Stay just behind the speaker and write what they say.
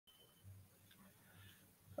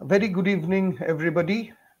Very good evening,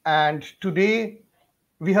 everybody. And today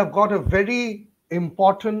we have got a very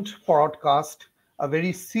important podcast, a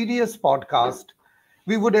very serious podcast.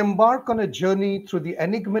 We would embark on a journey through the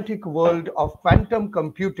enigmatic world of quantum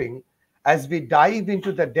computing as we dive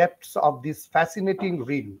into the depths of this fascinating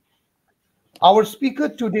realm. Our speaker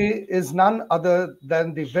today is none other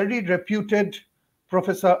than the very reputed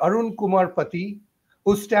Professor Arun Pati,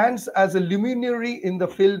 who stands as a luminary in the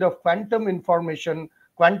field of quantum information,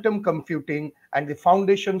 quantum computing, and the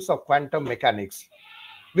foundations of quantum mechanics.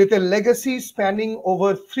 With a legacy spanning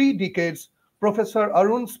over 3 decades, Professor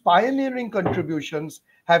Arun's pioneering contributions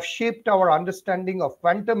have shaped our understanding of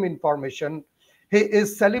quantum information. He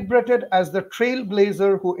is celebrated as the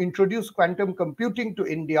trailblazer who introduced quantum computing to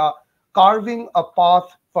India, carving a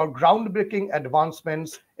path for groundbreaking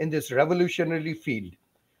advancements in this revolutionary field.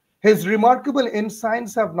 His remarkable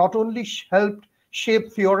insights have not only helped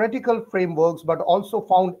shape theoretical frameworks but also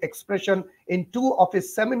found expression in two of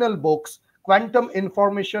his seminal books, Quantum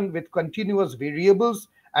Information with Continuous Variables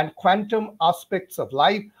and Quantum Aspects of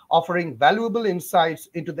Life, offering valuable insights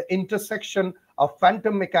into the intersection of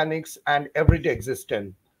quantum mechanics and everyday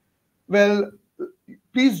existence. Well,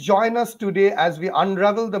 please join us today as we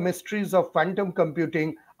unravel the mysteries of quantum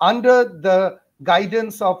computing under the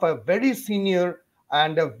guidance of a very senior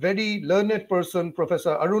and a very learned person,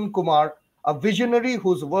 Professor Arun Kumar, a visionary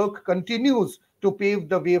whose work continues to pave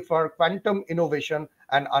the way for quantum innovation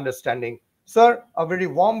and understanding. Sir, a very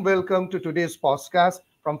warm welcome to today's podcast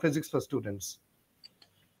from Physics for Students.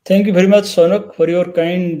 Thank you very much, Sonak, for your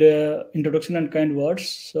kind introduction and kind words.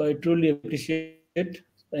 So I truly appreciate it.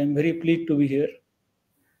 I am very pleased to be here.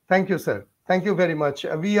 Thank you, sir. Thank you very much.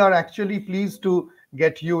 We are actually pleased to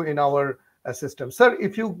get you in our system. Sir,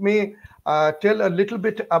 if you may tell a little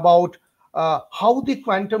bit about how the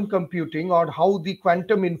quantum computing or how the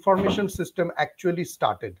quantum information system actually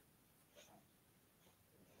started.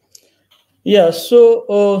 Yeah,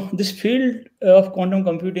 so this field of quantum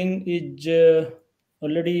computing is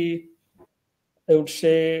already, I would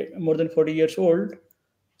say, more than 40 years old.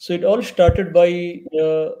 So it all started by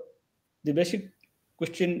the basic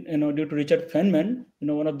question, due to Richard Feynman,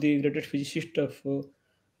 one of the greatest physicists of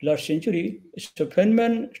last century. So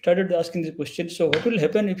Feynman started asking this question. So what will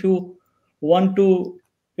happen if you want to,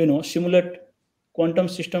 simulate quantum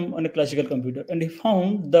system on a classical computer? And he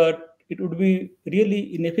found that it would be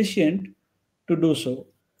really inefficient to do so.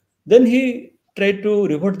 Then he tried to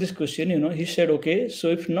revert this question. He said, okay, so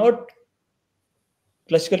if not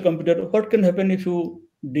classical computer, what can happen if you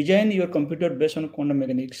design your computer based on quantum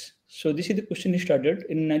mechanics? So this is the question he started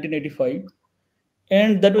in 1985,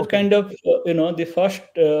 and that was Okay. kind of the first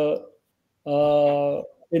uh,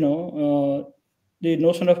 you know the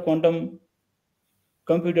notion of quantum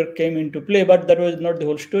computer came into play. But that was not the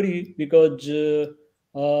whole story, because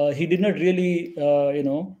he did not really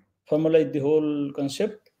formalize the whole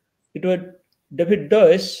concept. It was David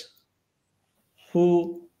Deuss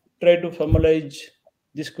who tried to formalize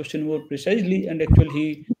this question more precisely, and actually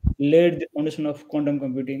he laid the foundation of quantum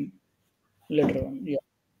computing later on. Yeah.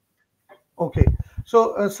 Okay.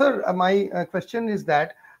 So, sir, my question is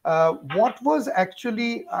that what was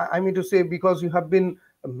actually, I mean to say, because you have been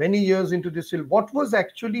many years into this field, what was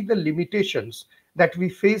actually the limitations that we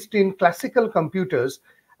faced in classical computers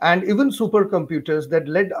and even supercomputers that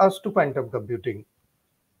led us to quantum computing?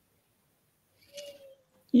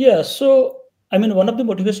 Yeah. So I mean, one of the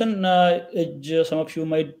motivation, is some of you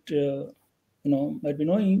might be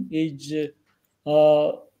knowing, is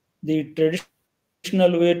the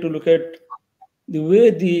traditional way to look at the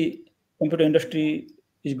way the computer industry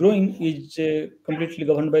is growing is completely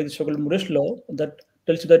governed by the so-called Moore's law, that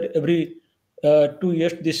tells you that every 2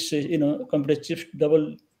 years this computer chips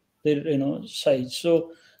double their size.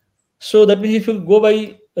 So that means if you go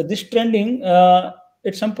by this trending,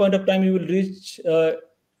 at some point of time you will reach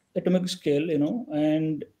atomic scale,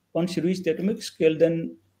 and once you reach the atomic scale,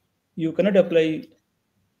 then you cannot apply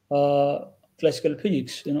uh, classical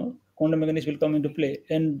physics. Quantum mechanics will come into play,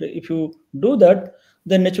 and if you do that,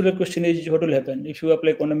 the natural question is what will happen if you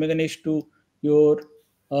apply quantum mechanics to your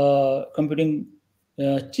computing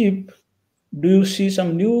chip. Do you see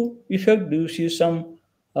some new effect? Do you see some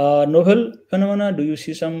novel phenomena? Do you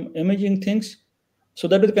see some amazing things? So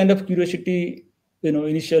that is the kind of curiosity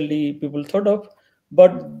initially people thought of,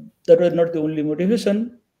 but that was not the only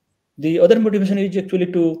motivation. The other motivation is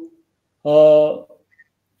actually uh,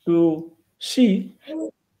 to see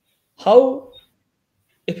how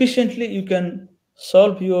efficiently you can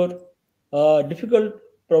solve your difficult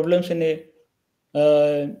problems uh,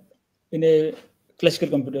 in a classical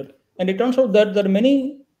computer. And it turns out that there are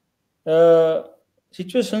many uh,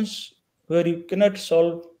 situations where you cannot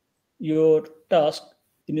solve your task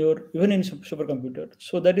in your even in supercomputer.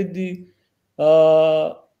 So that is the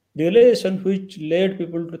uh, realization which led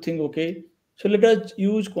people to think, okay, so let us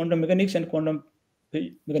use quantum mechanics and quantum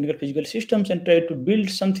mechanical physical systems and try to build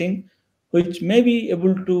something which may be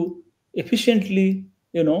able to efficiently,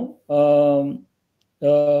 implement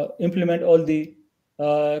all the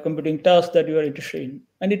computing tasks that you are interested in.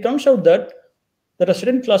 And it turns out that there are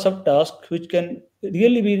certain class of tasks which can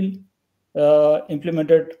really be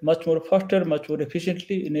implemented much more faster, much more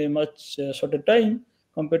efficiently in a much shorter time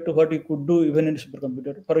compared to what you could do even in a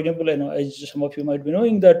supercomputer. For example, I know as some of you might be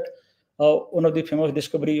knowing that one of the famous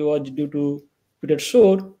discovery was due to Peter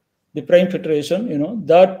Shor, the prime factorization.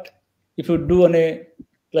 That if you do on a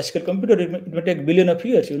classical computer, it may take billion of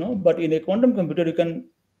years. But in a quantum computer, you can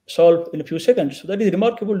solve in a few seconds. So that is a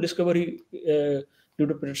remarkable discovery due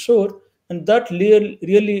to Peter Shor, and that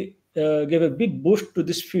really gave a big boost to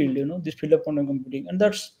this field, this field of quantum computing, and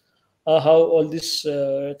that's how all this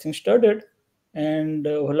thing started. And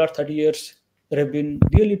over the last 30 years, there have been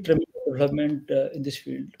really tremendous development in this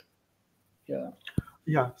field. Yeah.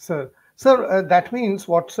 Yeah, sir. Sir, that means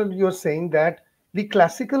what, sir, you're saying that the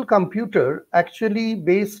classical computer actually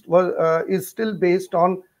is still based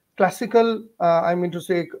on classical, I mean to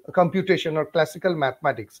say, computation or classical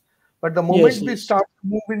mathematics. But the Yes. moment we Yes. start to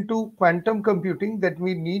move into quantum computing, that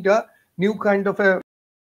we need a new kind of a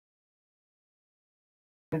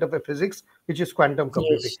physics, which is quantum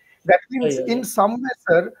computing. Yes. That Yeah. means, Yeah. in Yeah. some way,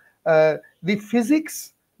 sir, the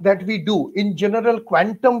physics that we do in general,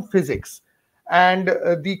 quantum physics, and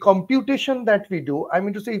the computation that we do. I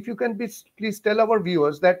mean to say, if you can please tell our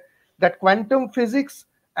viewers that quantum physics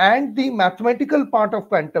and the mathematical part of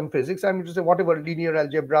quantum physics, I mean to say, whatever linear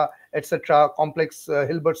algebra, etc., complex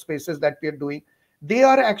Hilbert spaces that we are doing, they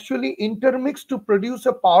are actually intermixed to produce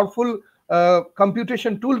a powerful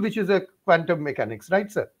computation tool, which is a quantum mechanics, right,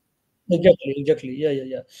 sir? Exactly. Exactly. Yeah. Yeah.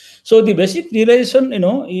 Yeah. So the basic realization,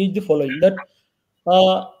 is the following: that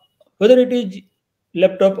uh, whether it is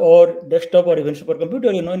laptop or desktop or even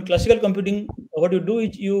supercomputer, in classical computing, what you do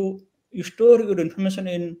is you store your information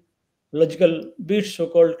in logical bits,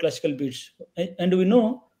 so-called classical bits, and we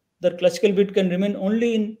know that classical bit can remain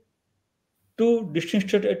only in two distinct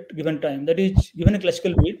states at given time. That is, given a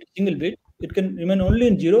classical bit, single bit, it can remain only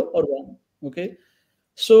in 0 or 1. Okay,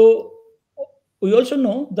 so we also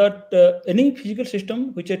know that any physical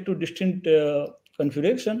system which has two distinct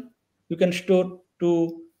configuration, you can store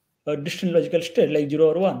two distinct logical state like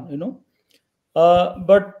 0 or 1.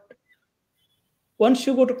 But once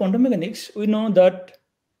you go to quantum mechanics, we know that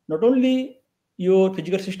not only your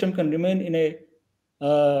physical system can remain in a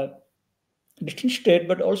distinct state,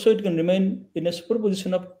 but also it can remain in a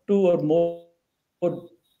superposition of two or more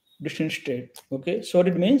distinct state. Okay, so what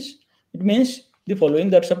it means? It means the following: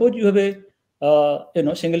 that suppose you have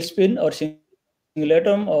a single spin or single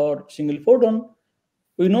atom or single photon.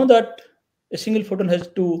 We know that a single photon has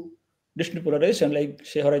two distinct polarization, like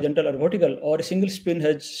say horizontal or vertical, or a single spin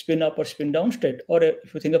has spin up or spin down state, or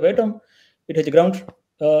if you think of atom, it has a ground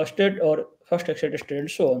state or first excited state,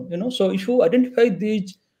 and so on. So if you identify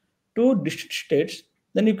these two distinct states,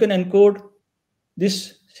 then you can encode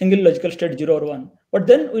this single logical state 0 or 1. But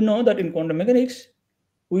then we know that in quantum mechanics,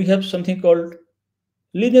 we have something called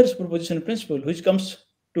linear superposition principle, which comes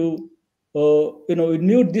to we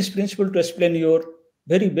need this principle to explain your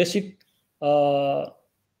very basic uh,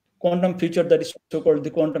 quantum feature, that is so-called the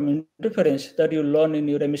quantum interference that you learn in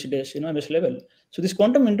your MS days, MS level. So this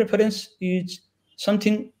quantum interference is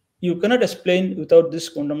something you cannot explain without this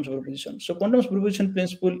quantum superposition. So quantum superposition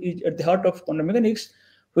principle is at the heart of quantum mechanics,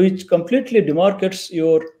 which completely demarcates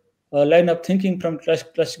your line of thinking from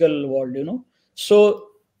classical world. So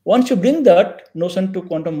once you bring that notion to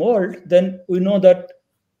quantum world, then we know that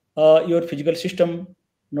your physical system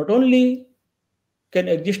not only can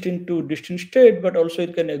exist in two distinct states, but also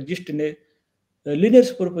it can exist in a linear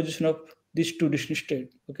superposition of these two distinct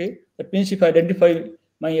states. Okay, that means if I identify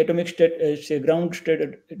my atomic state as a ground state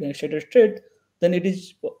and a excited state, then it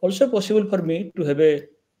is also possible for me to have a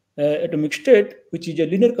atomic state which is a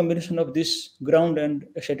linear combination of this ground and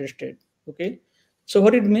excited state. Okay, so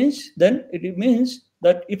what it means then? It means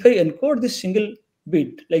that if I encode this single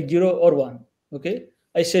bit like 0 or 1, okay,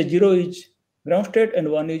 I say 0 is ground state and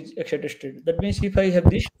 1 is excited state. That means if I have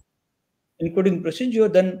this encoding procedure,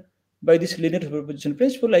 then by this linear superposition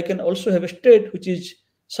principle, I can also have a state which is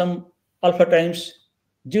some alpha times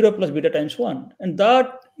 0 plus beta times 1. And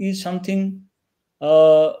that is something,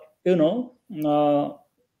 uh, you know, uh,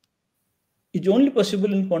 is only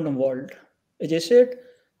possible in quantum world. As I said,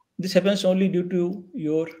 this happens only due to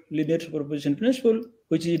your linear superposition principle,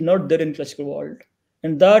 which is not there in classical world.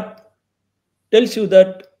 And that tells you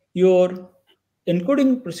that your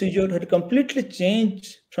encoding procedure had completely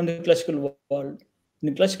changed from the classical world. In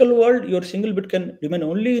the classical world, your single bit can remain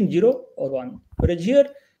only in 0 or 1. Whereas here,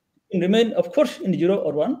 it can remain, of course, in 0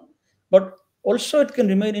 or 1, but also it can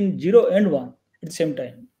remain in 0 and 1 at the same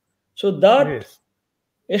time. So that Yes.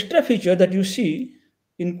 extra feature that you see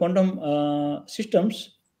in quantum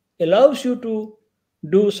systems allows you to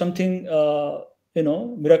do something,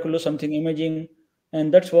 miraculous, something amazing,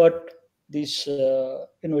 and that's what this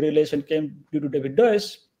realization came due to David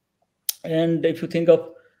Deuce. And if you think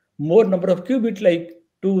of more number of qubit like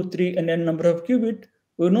 2, 3, and n number of qubit,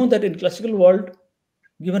 we know that in classical world,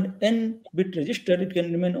 given n bit register, it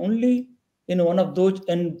can remain only in one of those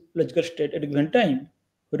n logical state at a given time.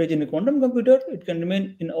 Whereas in a quantum computer, it can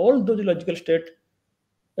remain in all those logical state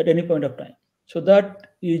at any point of time. So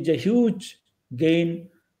that is a huge gain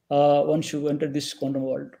once you enter this quantum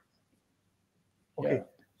world. Okay. Yeah.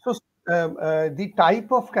 So, the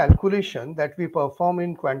type of calculation that we perform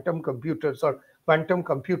in quantum computers or quantum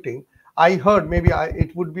computing, I heard, maybe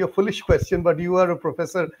it would be a foolish question, but you are a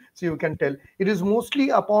professor, so you can tell. It is mostly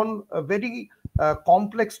upon very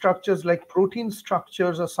complex structures like protein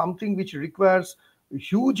structures or something which requires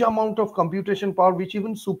huge amount of computation power, which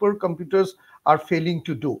even supercomputers are failing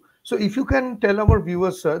to do. So, if you can tell our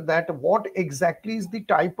viewers, sir, that what exactly is the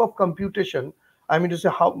type of computation, I mean to say,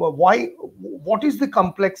 how, why, what is the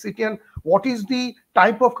complexity and what is the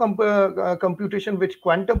type of computation which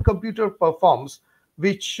quantum computer performs,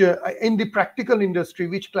 which in the practical industry,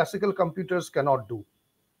 which classical computers cannot do?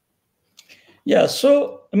 Yeah,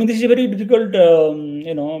 so I mean, this is a very difficult,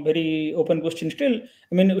 very open question. Still,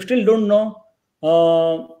 I mean, we still don't know.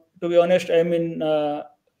 To be honest, I mean,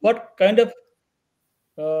 what kind of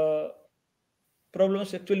uh,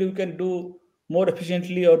 problems actually we can do more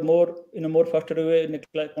efficiently or more in a more faster way in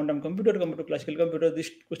a quantum computer compared to classical computer. This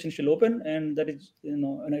question is still open, and that is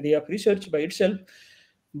an area of research by itself.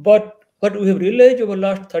 But what we have realized over the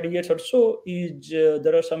last 30 years or so is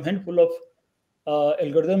there are some handful of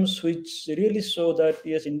algorithms which really show that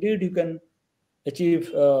yes, indeed, you can achieve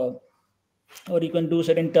or you can do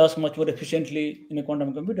certain tasks much more efficiently in a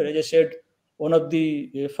quantum computer. As I said, one of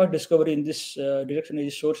the first discovery in this direction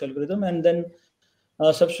is source algorithm, and then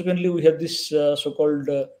subsequently we have this so-called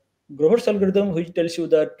Grover's algorithm, which tells you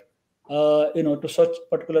that to search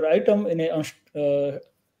particular item in a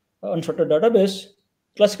unstructured database,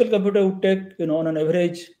 classical computer would take on an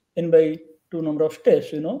average n by 2 number of steps.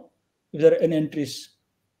 If there are n entries,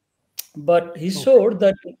 but he Okay. showed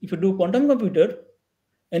that if you do quantum computer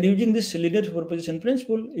and using this linear superposition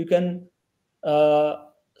principle, you can uh,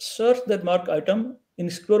 search that mark item in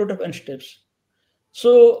square root of n steps.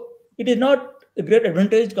 So it is not a great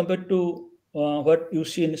advantage compared to what you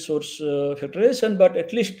see in source factorization, but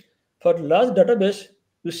at least for large database,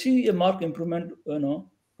 you see a marked improvement,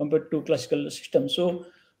 compared to classical systems. So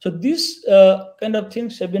these kind of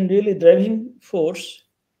things have been really driving force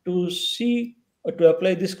to see or to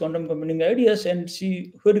apply these quantum computing ideas and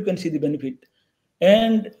see where you can see the benefit.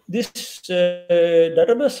 And this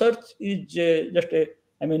database search is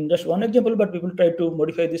just one example, but people try to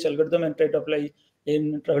modify this algorithm and try to apply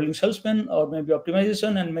in traveling salesman or maybe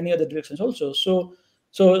optimization and many other directions also. So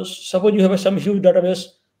suppose you have some huge database,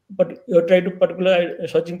 but you try to particular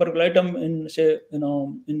searching particular item in say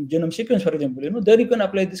in genome sequence, for example. There you can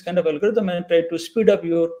apply this kind of algorithm and try to speed up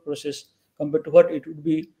your process compared to what it would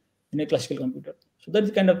be in a classical computer. So that's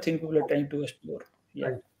the kind of thing people are trying to explore. Yeah,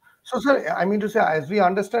 Right. So, sir, I mean to say, as we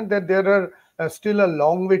understand that there are still a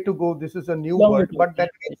long way to go. This is a new long way world, to but go.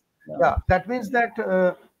 that means, Yeah. yeah, that means that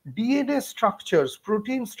DNA structures,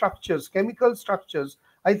 protein structures, chemical structures,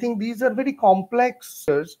 I think these are very complex,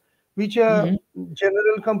 which a Mhm.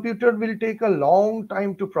 general computer will take a long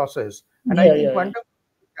time to process. And I Yeah, think yeah, yeah. quantum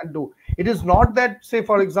can do. It is not that, say,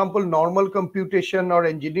 for example, normal computation or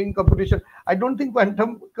engineering computation. I don't think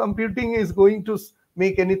quantum computing is going to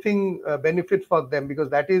make anything benefit for them, because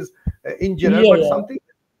that is in general, Yeah, but yeah. something.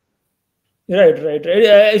 Right, right,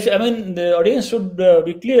 right. I mean, the audience should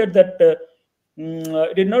be clear that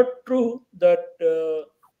it is not true that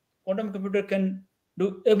quantum computer can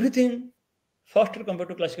do everything faster compared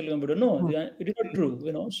to classical computer. No, Hmm. it is not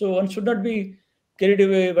true. So one should not be carried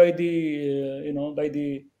away by the by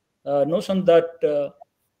the notion that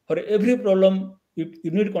for every problem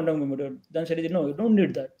you need quantum computer. The answer is no. You don't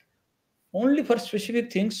need that. Only for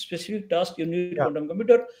specific things, specific tasks, you need Yeah. quantum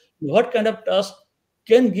computer. What kind of task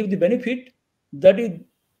can give the benefit? That is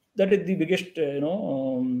the biggest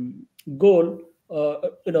goal.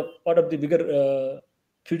 Part of the bigger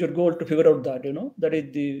future goal to figure out that that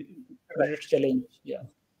is the greatest challenge. Yeah.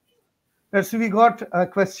 So we got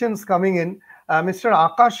questions coming in. Mr.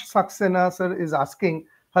 Akash Saxena sir is asking,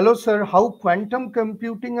 Hello, sir. How quantum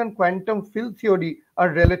computing and quantum field theory are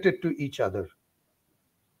related to each other?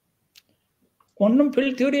 Quantum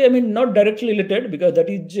field theory, I mean, not directly related because that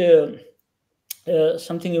is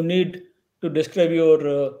something you need to describe your,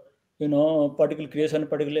 particle creation,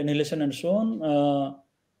 particle annihilation, and so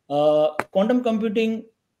on. Quantum computing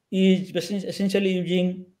is essentially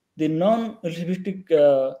using the non-relativistic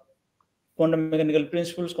quantum mechanical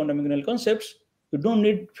principles, quantum mechanical concepts. You don't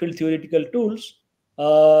need field theoretical tools.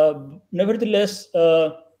 Nevertheless,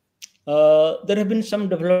 there have been some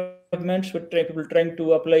developments with people trying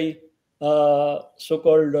to apply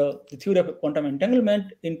so-called the theory of quantum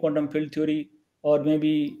entanglement in quantum field theory, or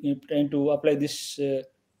maybe trying to apply this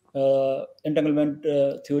entanglement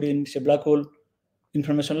theory in say black hole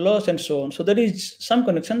information loss and so on. So there is some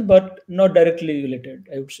connection, but not directly related,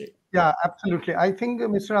 I would say. Yeah, absolutely. I think,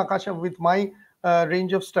 Mr. Akasha, with my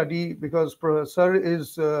range of study, because Professor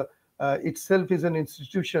is itself is an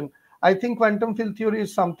institution, I think quantum field theory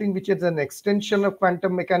is something which is an extension of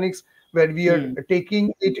quantum mechanics, where we are Hmm.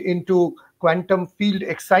 taking it into quantum field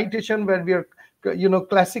excitation, where we are,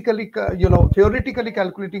 classically, theoretically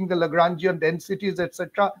calculating the Lagrangian densities,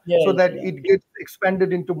 etc., Yeah, so that yeah. it gets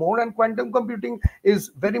expanded into more. And quantum computing is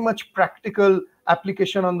very much practical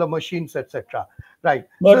application on the machines, etc. Right.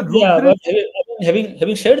 So But yeah, Rudra, but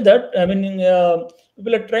having said that, I mean,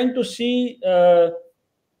 people are trying to see, uh,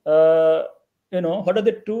 what are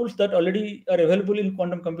the tools that already are available in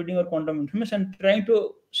quantum computing or quantum information, trying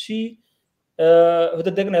to see whether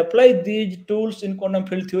they can apply these tools in quantum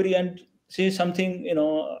field theory and see something,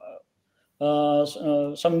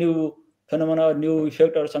 some new phenomena or new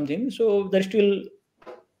effect or something. So they're still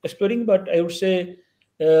exploring, but I would say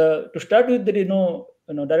to start with, there is no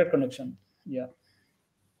direct connection. Yeah.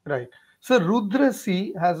 right. So Rudra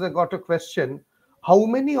C has got a question. How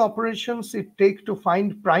many operations it take to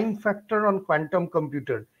find prime factor on quantum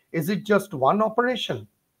computer? Is it just one operation?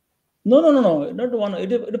 No, no, no, no, not one.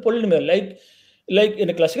 It is polynomial. Like in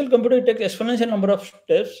a classical computer, it takes exponential number of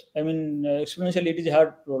steps. I mean, exponentially, it is a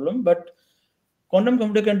hard problem, but quantum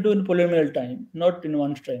computer can do in polynomial time, not in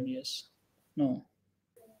one time. Yes. No.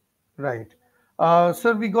 Right.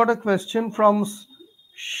 Sir, we got a question from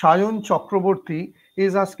Shayon Chakraborty. He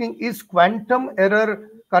is asking, is quantum error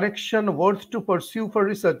correction worth to pursue for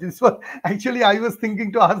research? This was actually I was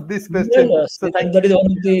thinking to ask this Yeah, question. yes. So thank That is one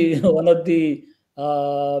of the one of the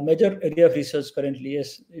major area of research currently.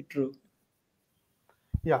 Yes, true.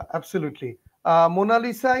 Yeah, absolutely. Mona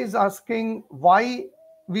Lisa is asking why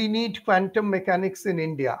we need quantum mechanics in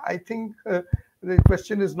India. I think the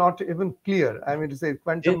question is not even clear. I mean, to say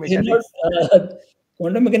quantum It is not mechanics.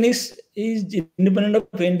 quantum mechanics is independent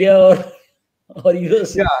of India or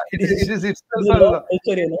US. Yeah, It it is is itself a long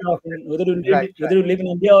culture, a I mean, right, whether you live in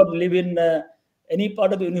India or live in any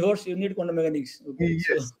part of the universe, you need quantum mechanics. Okay,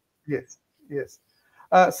 so yes, yes, yes.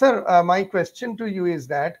 Sir, my question to you is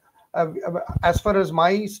that, as far as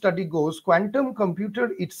my study goes, quantum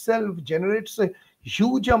computer itself generates a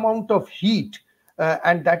huge amount of heat,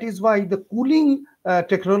 and that is why the cooling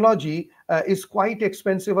technology is quite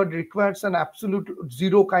expensive and requires an absolute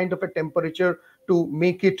zero kind of a temperature to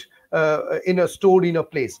make it in a stored in a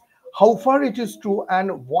place. How far it is true,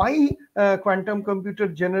 and why quantum computer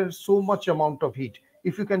generates so much amount of heat?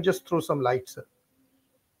 If you can just throw some light, sir.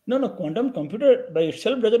 no, no, quantum computer by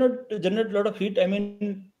itself does not generate a lot of heat. I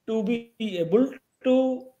mean, to be able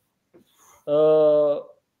to uh,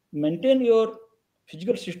 maintain your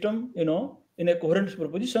physical system, in a coherent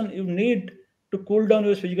superposition, you need to cool down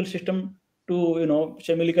your physical system to,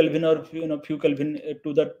 say millikelvin or few Kelvin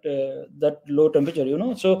to that low temperature.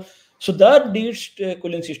 So that needs a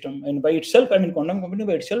cooling system, and by itself, I mean, quantum computing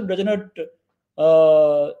by itself does not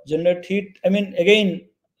generate heat. I mean, again,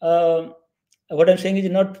 what I'm saying is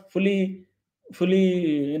not fully,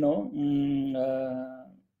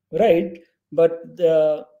 right, but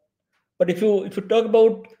the but if you talk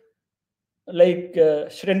about like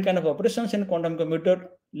certain kind of operations in quantum computer,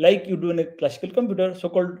 like you do in a classical computer,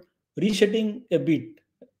 so-called resetting a bit,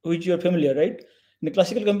 which you are familiar, right? In a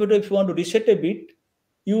classical computer, if you want to reset a bit,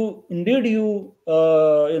 you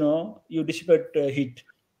dissipate heat.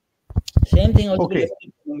 Same thing also Okay,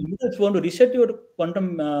 if you want to reset your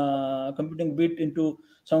quantum computing bit into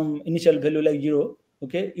some initial value like zero,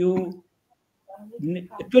 okay,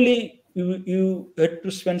 actually you had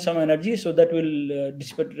to spend some energy, so that will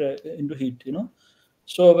dissipate into heat.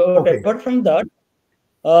 So but okay, apart from that,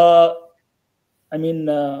 uh, I mean,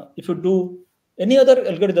 if you do any other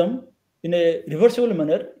algorithm in a reversible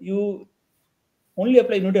manner, you only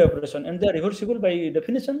apply unity operation, and they are reversible by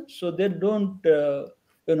definition, so they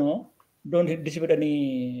you know don't dissipate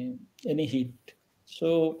any heat.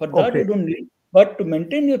 So for that you okay. don't need. But to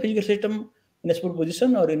maintain your physical system in a stable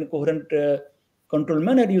position or in a coherent controlled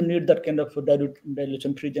manner, you need that kind of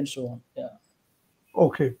dilation fridge and so on. Yeah.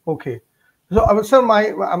 Okay, okay. So, sir,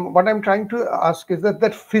 what I'm trying to ask is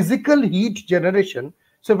that physical heat generation.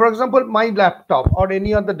 So, for example, my laptop or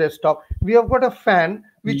any other desktop, we have got a fan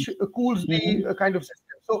which cools the Mhm. kind of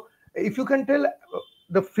system. So, if you can tell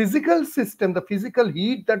the physical system, the physical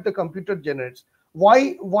heat that the computer generates,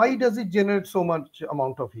 why does it generate so much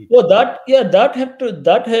amount of heat? Oh, that yeah, that have to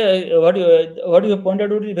that what you have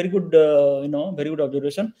pointed out is very good. Very good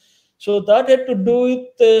observation. So that had to do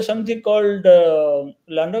with something called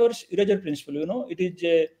Landauer's erasure principle. It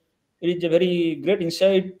is a very great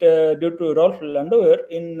insight due to Rolf Landauer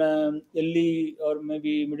in early or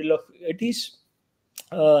maybe middle of 80s,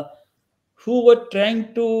 uh, who were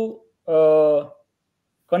trying to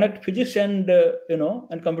connect physics and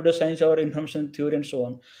and computer science or information theory and so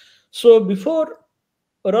on. So before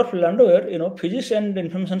Rolf Landauer, physics and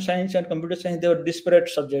information science and computer science, they were disparate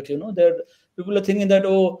subjects. They're people are thinking that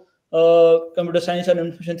computer science and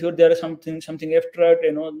information theory, there is something abstract,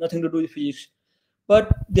 nothing to do with physics. But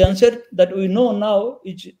the answer that we know now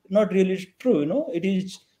is not really true. It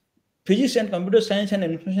is physics and computer science and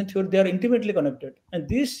information theory, they are intimately connected, and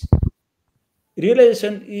this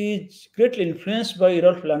realization is greatly influenced by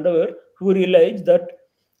Rolf Landauer, who realized that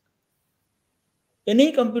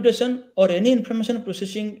any computation or any information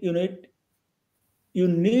processing unit, you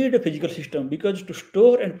need a physical system, because to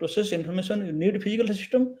store and process information you need a physical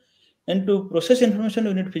system, and to process information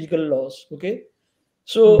you need physical laws. Okay, Hmm.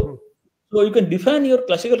 so so you can define your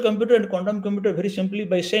classical computer and quantum computer very simply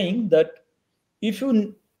by saying that if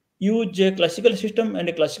you use a classical system and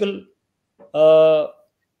a classical uh,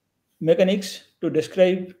 mechanics to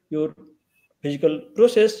describe your physical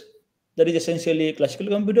process, that is essentially a classical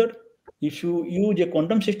computer. If you use a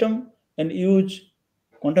quantum system and use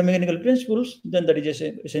quantum mechanical principles, then that is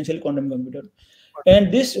essentially quantum computer.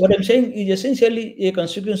 And this, what I'm saying, is essentially a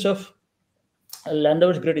consequence of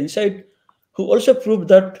Landauer's great insight, who also proved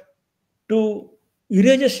that to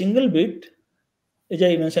erase a single bit, as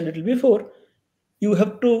I mentioned a little before, you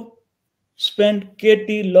have to spend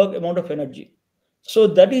kT log amount of energy. So Oh,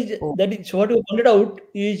 that is what you pointed out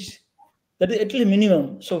is that is at least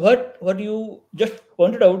minimum. So what you just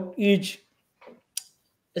pointed out is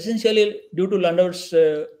essentially due to Landauer's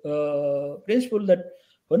principle that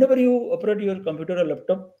whenever you operate your computer or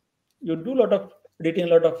laptop, you do a lot of editing, a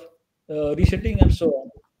lot of resetting, and so on.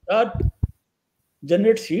 That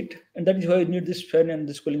generates heat, and that is why you need this fan and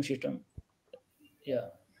this cooling system. Yeah.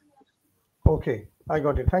 okay, I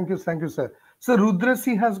got it. Thank you, sir. So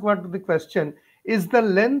Rudrasi has got the question: is the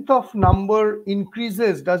length of number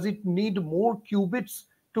increases? Does it need more qubits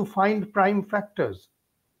to find prime factors?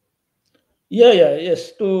 Yeah, yeah,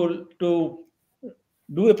 yes. To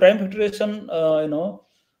do a prime factorization,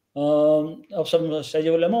 of some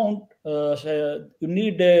sizable amount, you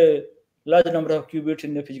need a large number of qubits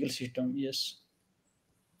in the physical system. Yes.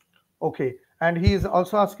 Okay, and he is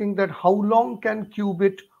also asking that how long can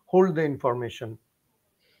qubit hold the information?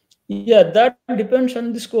 Yeah, that depends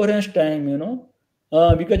on this coherence time,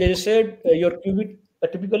 because as I said, your qubit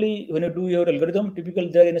typically when you do your algorithm, typically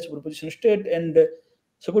they are in a superposition state, and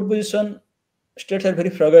superposition states are very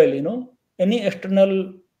fragile. Any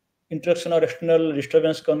external interaction or external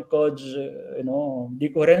disturbance can cause,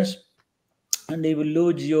 decoherence, and you will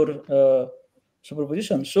lose your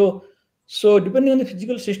superposition. So depending on the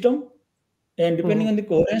physical system and depending Mhm. on the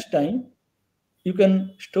coherence time, you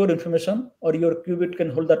can store information, or your qubit can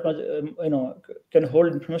hold that much, can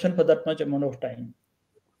hold information for that much amount of time.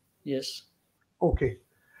 Yes. Okay.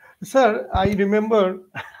 Sir, I remember,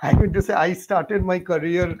 I mean to say, I started my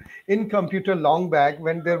career in computer long back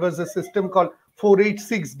when there was a system called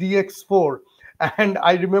 486DX4. And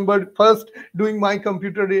I remember first doing my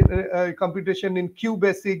computation in Q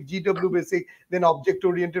Basic, GW Basic, then object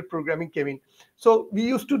oriented programming came in. So we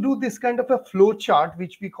used to do this kind of a flow chart,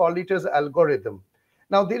 which we call it as algorithm.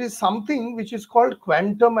 Now, there is something which is called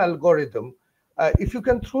quantum algorithm. If you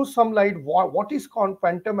can throw some light, what is called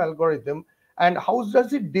quantum algorithm and how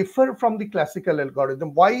does it differ from the classical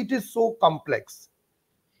algorithm? Why it is so complex?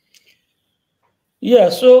 Yeah.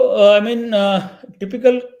 So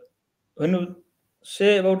typical, when you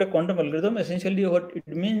say about a quantum algorithm, essentially what it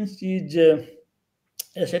means is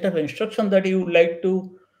a set of instructions that you would like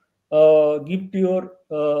to give to your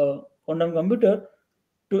quantum computer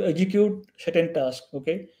to execute certain task.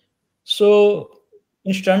 Okay. So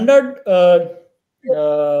in standard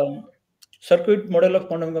uh, circuit model of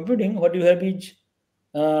quantum computing, what you have is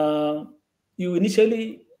uh, you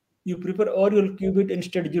initially you prepare all your qubit in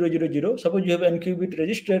state 000. Suppose you have n qubit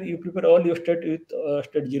register, you prepare all your state with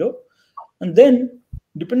state 0. And then,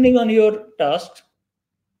 depending on your task,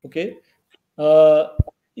 okay, uh,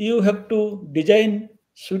 you have to design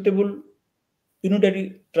suitable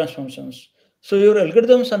unitary transformations. So your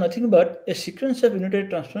algorithms are nothing but a sequence of unitary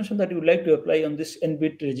transformation that you would like to apply on this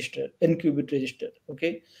n-qubit register.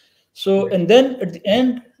 Okay. So Right. and then at the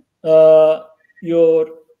end, uh, your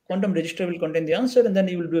quantum register will contain the answer, and then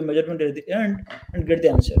you will do a measurement at the end and get the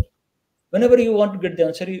answer. Whenever you want to get the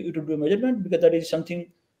answer, you will do a measurement, because that is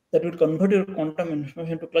something that will convert your quantum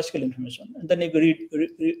information to classical information, and then you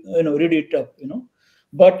read it up.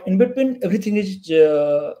 But in between, everything is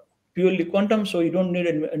purely quantum, so you don't need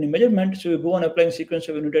any measurement. So you go on applying sequence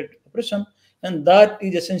of unitary operation, and that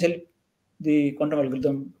is essentially the quantum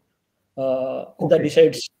algorithm that Okay.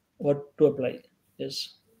 decides what to apply.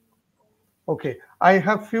 Yes. Okay, I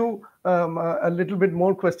have few a little bit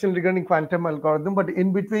more question regarding quantum algorithm, but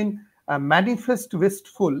in between, Manifest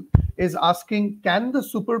Wistful is asking, can the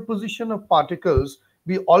superposition of particles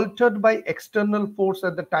be altered by external force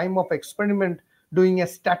at the time of experiment doing a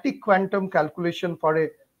static quantum calculation for a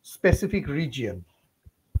specific region?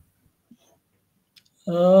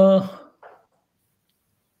 Uh,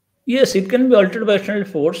 Yes, it can be altered by external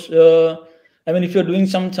force. I mean, if you're doing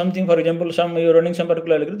something, for example, you're running some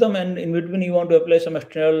particular algorithm, and in between you want to apply some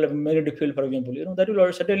external magnetic field, for example, that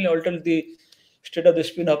will certainly alter the state of the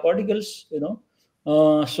spin of particles.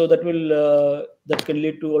 So that can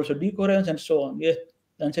lead to also decoherence and so on. Yes,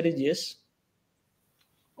 the answer is yes.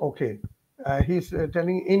 Okay, he's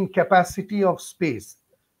telling incapacity of space.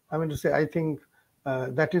 I mean to say, I think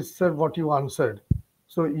that is, sir, what you answered.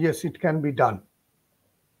 So yes, it can be done.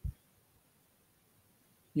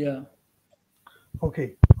 Yeah.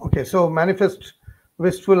 Okay, okay. So manifest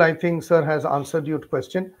wistful, I think, sir, has answered your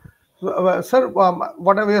question. So, sir,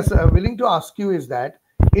 what I was willing to ask you is that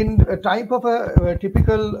in a type of a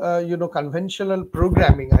typical, conventional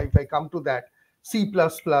programming, if I come to that, C++,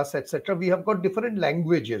 etc., we have got different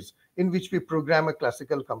languages in which we program a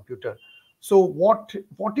classical computer. So what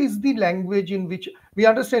is the language in which we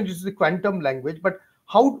understand it's the quantum language, but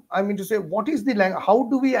how, I mean to say, what is the language? How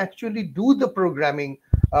do we actually do the programming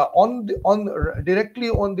directly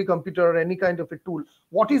on the computer or any kind of a tool?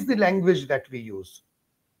 What is the language that we use?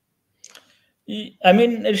 I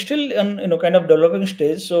mean, it's still in kind of developing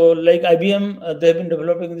stage. So, like IBM, they have been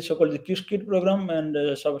developing the so-called the QSKIT program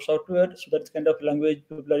and software. So that's kind of language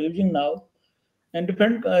people are using now. And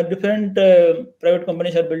different private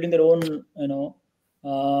companies are building their own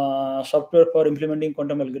software for implementing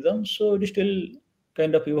quantum algorithms. So it is still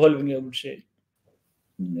kind of evolving, I would say.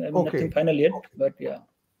 I mean, nothing Okay, final yet, okay, but yeah.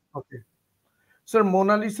 okay. Sir,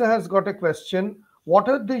 Mona Lisa has got a question. What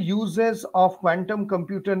are the uses of quantum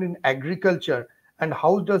computer in agriculture and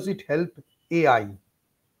how does it help AI?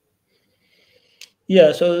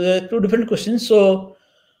 Yeah, so there are two different questions. So,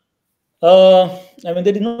 uh, I mean,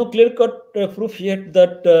 there is no clear-cut proof yet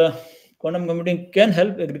that quantum computing can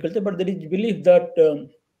help agriculture, but there is belief that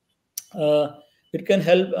it can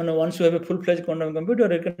help. And once you have a full-fledged quantum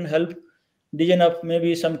computer, it can help design of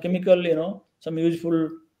maybe some chemical, some useful,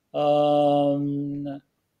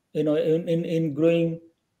 in growing,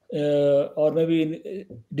 or maybe in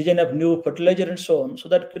design of new fertilizer and so on. So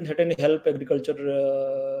that can certainly help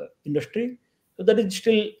agriculture industry. So that is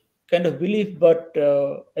still kind of belief, but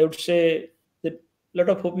I would say that a lot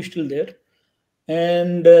of hope is still there.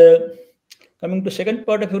 And coming to second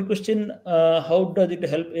part of your question, how does it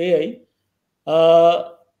help AI?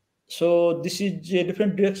 So this is a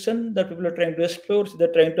different direction that people are trying to explore. So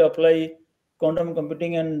they're trying to apply quantum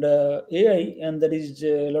computing and AI, and there is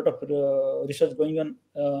a lot of research going on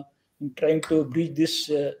in trying to bridge this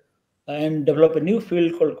and develop a new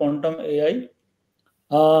field called quantum AI.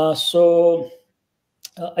 So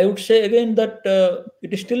I would say again that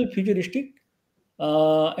it is still futuristic,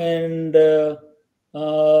 and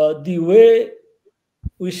the way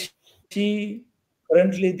we see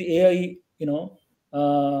currently the AI,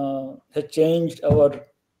 has changed our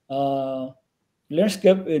uh,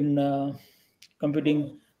 landscape in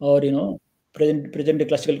computing, or present day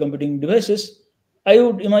classical computing devices. I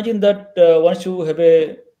would imagine that once you have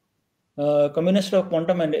a combination of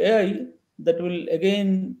quantum and AI, that will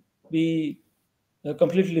again be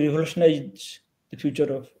completely revolutionize the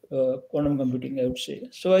future of quantum computing, I would say.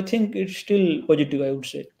 So I think it's still positive, I would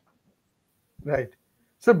say. Right.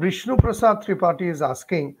 So Brishnu Prasad Tripathi is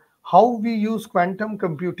asking how we use quantum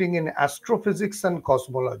computing in astrophysics and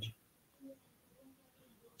cosmology.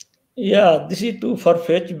 Yeah, this is too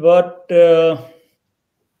far-fetched, but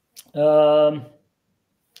um,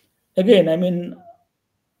 again, I mean,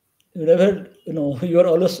 whenever you're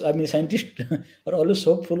always, I mean, scientists are always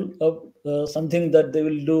hopeful of something that they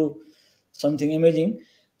will do something amazing.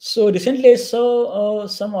 So recently, I saw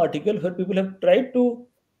some article where people have tried to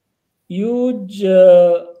use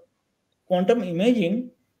quantum imaging,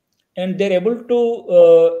 and they're able to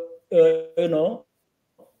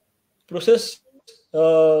process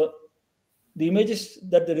the images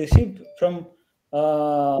that they received from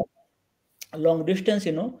uh, long distance.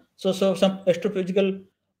 So some astrophysical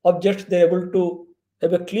objects, they're able to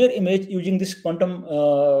have a clear image using this quantum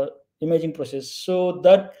imaging process.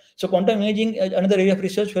 So quantum imaging is another area of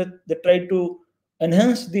research where they try to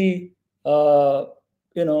enhance the uh,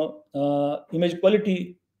 image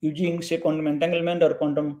quality using, say, quantum entanglement or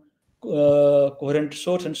quantum coherent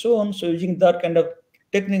source and so on. So using that kind of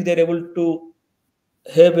technique, they're able to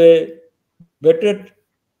have a better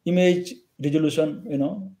image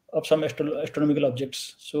resolution, of some astronomical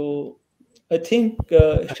objects. So I think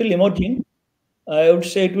still emerging. I would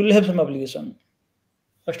say it will have some application.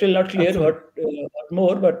 Still not clear Absolutely. what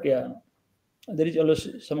more, but yeah, there is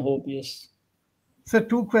always some hope. Yes. So,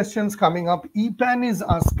 two questions coming up. EPAN is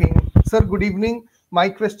asking, sir, good evening. My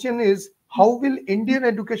question is, how will Indian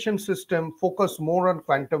education system focus more on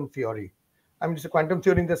quantum theory? I mean, it's a quantum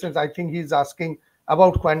theory in the sense, I think he's asking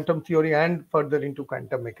about quantum theory and further into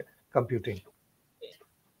quantum computing.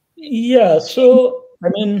 Yeah. So I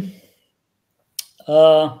mean,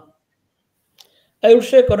 uh, I would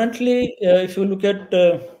say currently, if you look at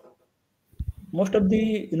most of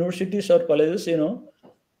the universities or colleges,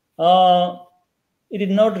 uh, it is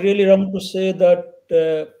not really wrong to say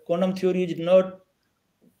that quantum theory is not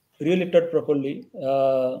really taught properly.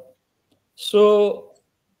 So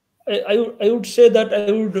I would say that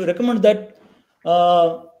I would recommend that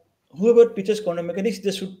uh, whoever teaches quantum mechanics,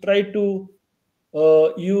 they should try to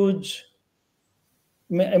use,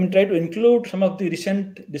 I mean, try to include some of the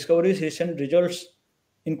recent discoveries, recent results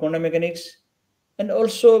in quantum mechanics, and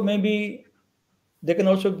also maybe they can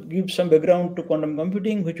also give some background to quantum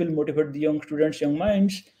computing, which will motivate the young students, young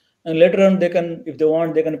minds, and later on they can, if they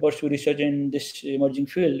want, they can pursue research in this emerging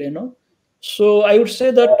field. So I would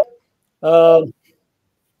say that uh,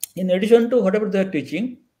 in addition to whatever they are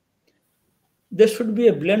teaching, there should be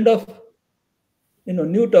a blend of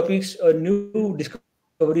new topics or new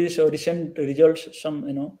discoveries or recent results.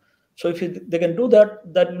 So if they can do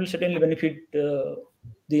that, that will certainly benefit the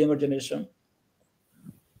younger generation.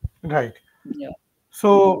 Right. Yeah.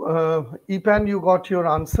 So, EPAN, you got your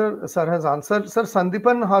answer. Sir has answered. Sir,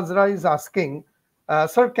 Sandipan Hazra is asking,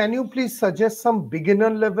 sir, can you please suggest some beginner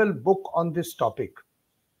level book on this topic?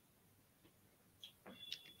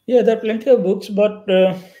 Yeah, there are plenty of books, but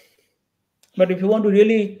if you want to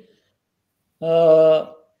really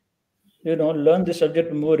uh, learn the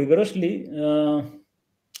subject more rigorously,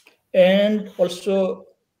 and also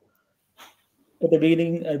at the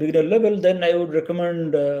beginner level, then I would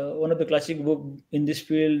recommend one of the classic book in this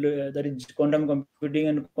field, that is Quantum Computing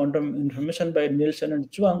and Quantum Information by Nielsen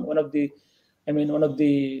and Chuang. One of the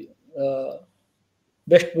uh,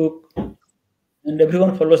 best book, and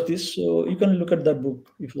everyone follows this. So you can look at that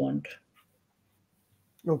book if you want.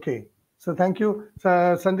 Okay. So thank you.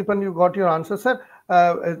 Sandipan, you got your answer, sir.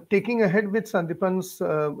 Taking ahead with Sandipan's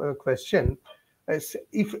question,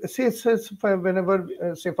 if whenever,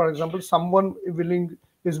 say for example, someone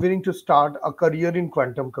is willing to start a career in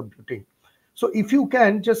quantum computing. So if you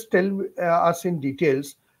can just tell us in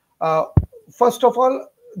details, uh, first of all,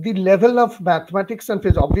 the level of mathematics and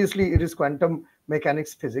physics. Obviously, it is quantum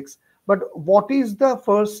mechanics physics. But what is the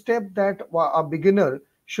first step that a beginner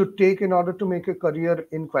should take in order to make a career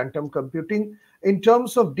in quantum computing, in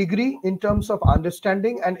terms of degree, in terms of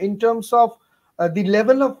understanding, and in terms of the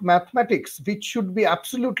level of mathematics, which should be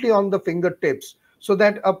absolutely on the fingertips, so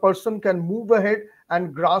that a person can move ahead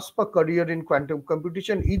and grasp a career in quantum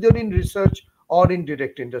computation, either in research or in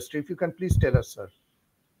direct industry? If you can please tell us, sir.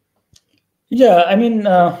 Yeah, I mean,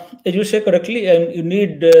 as you say correctly, you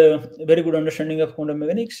need very good understanding of quantum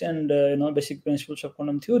mechanics and basic principles of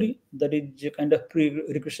quantum theory. That is a kind of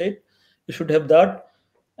prerequisite. You should have that,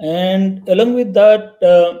 and along with that,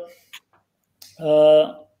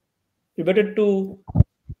 you better to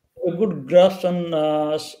have a good grasp on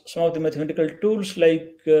some of the mathematical tools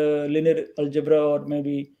like linear algebra, or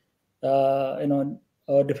maybe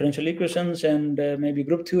differential equations, and maybe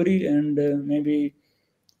group theory, and maybe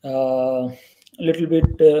a little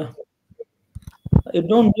bit. You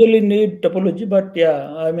don't really need topology, but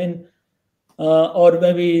yeah, I mean, or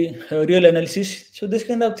maybe real analysis. So this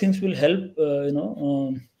kind of things will help,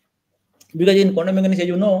 because in quantum mechanics, as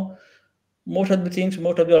you know, most of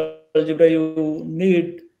the algebra you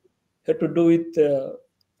need have to do with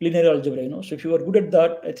linear algebra. So if you are good at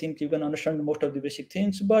that, I think you can understand most of the basic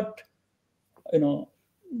things. But you know,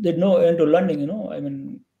 there's no end to learning. I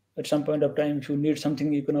mean, at some point of time, if you need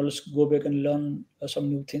something, you can always go back and learn some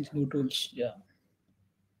new things, new tools. Yeah.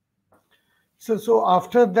 So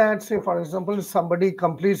after that, say for example, if somebody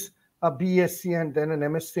completes a BSc and then an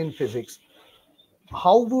MSc in physics,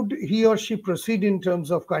 how would he or she proceed in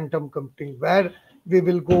terms of quantum computing? Where we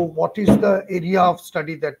will go? What is the area of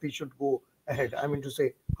study that we should go ahead? I mean to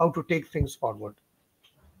say, how to take things forward.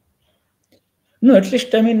 No, at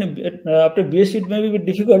least I mean, after BSc it may be a bit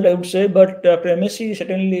difficult, I would say, but after MSc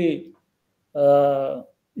certainly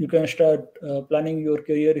you can start planning your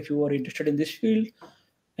career if you are interested in this field.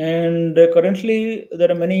 And currently, there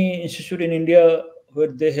are many institutes in India where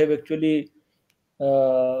they have actually,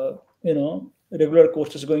 regular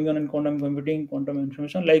courses going on in quantum computing, quantum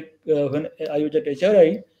information. Like when I was at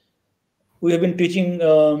HRI, we have been teaching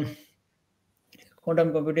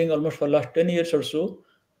quantum computing almost for last 10 years or so.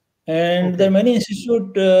 And there Okay. are many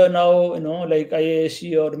institutes now, like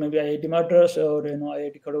IISc or maybe IIT Madras or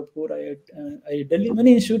IIT Kharagpur, IIT Delhi.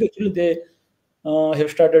 Many institutes actually they have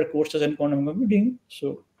started courses in quantum computing.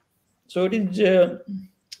 So it is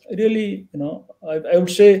really, I would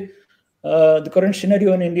say the current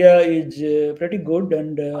scenario in India is pretty good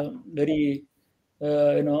and very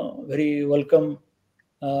welcome.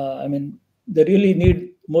 I mean, they really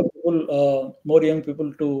need more people, more young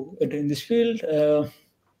people to enter in this field.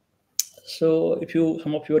 So if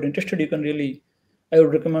some of you are interested, you can really, I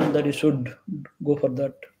would recommend that you should go for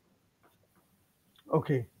that.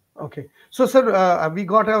 Okay. Okay. So, sir, we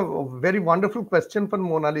got a very wonderful question from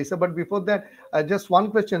Mona Lisa. But before that, just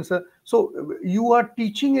one question, sir. So, you are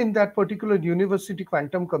teaching in that particular university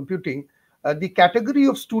quantum computing. The category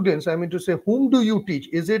of students, I mean to say, whom do you teach?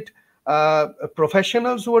 Is it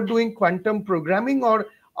professionals who are doing quantum programming, or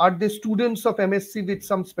are they students of MSc with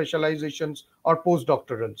some specializations or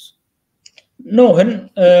postdoctorals? No,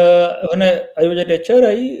 when I was at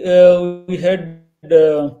HRI, we had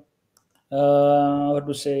what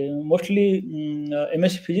to say, mostly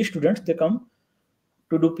MSc Physics students. They come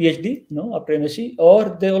to do PhD, after MSc,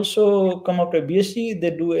 or they also come after BSc.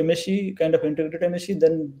 They do MSc, kind of integrated MSc,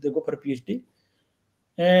 then they go for PhD.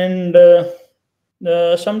 And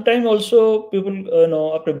sometime also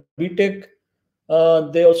people, after BTech,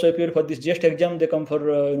 they also appear for this just exam. They come for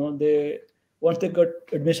they once they got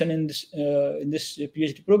admission in this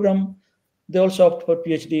PhD program, they also opt for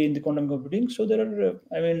PhD in the quantum computing. So there are,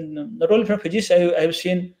 not only from physics, I have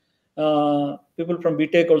seen people from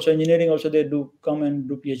BTech, also engineering, also they do come and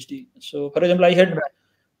do PhD. So, for example, I had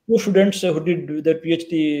two students who did their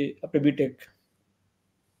PhD after BTech.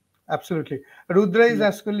 Absolutely. Rudra is Yeah.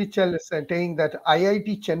 actually saying that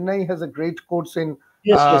IIT Chennai has a great course in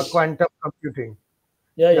Yes, yes. quantum computing.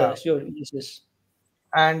 Yeah, yeah, Yeah. sure. Yes, yes.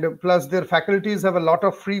 And plus, their faculties have a lot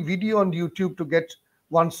of free video on YouTube to get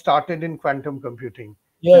one started in quantum computing.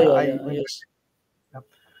 Yeah, Yeah, yeah, I yeah. even. Yes. Yeah.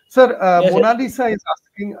 Sir, Yes, Mona yes. Lisa is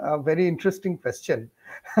asking a very interesting question.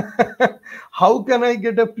 How can I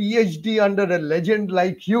get a PhD under a legend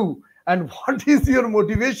like you? And what is your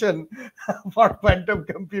motivation for quantum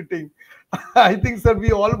computing? I think, sir,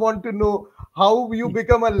 we all want to know how you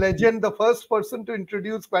become a legend, the first person to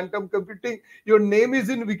introduce quantum computing. Your name is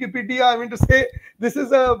in Wikipedia. I mean to say, this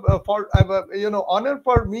is a honor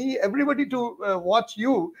for me, everybody to watch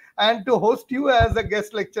you and to host you as a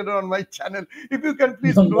guest lecturer on my channel. If you can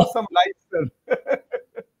please No, throw no. some light, sir.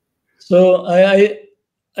 So I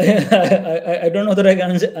don't know that I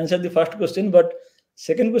can answer the first question, but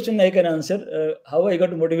second question I can answer. How I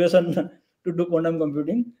got motivation to do quantum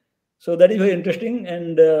computing. So that is very interesting,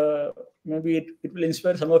 and maybe it will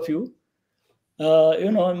inspire some of you.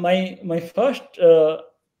 My first uh,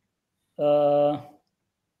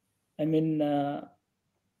 I mean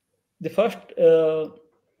the first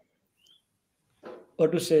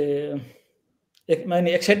what to say, my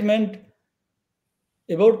excitement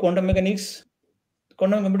about quantum mechanics.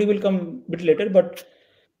 Quantum computing will come a bit later, but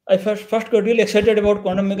I first got really excited about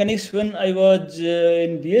quantum mechanics when I was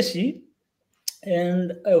in BSc,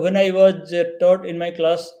 and when I was taught in my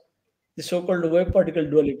class the so-called wave particle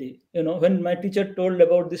duality. When my teacher told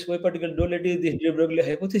about this wave particle duality, this de Broglie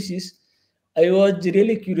hypothesis, I was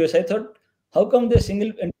really curious. I thought, how come the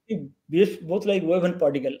single entity behaves both like wave and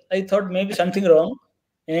particle? I thought maybe something wrong,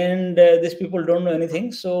 and these people don't know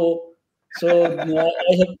anything. So I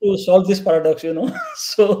have to solve this paradox.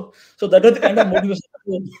 So that was the kind of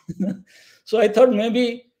motivation. So I thought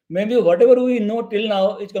maybe whatever we know till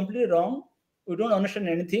now is completely wrong. We don't understand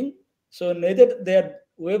anything. So neither they are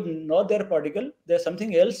wave nor they are particle. There's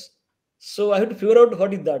something else. So I have to figure out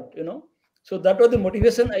what is that. So that was the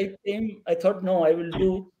motivation. I thought, no, I will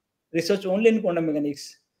do research only in quantum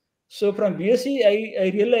mechanics. So from BSc, I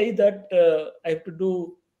realized that I have to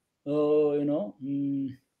do, uh, you know,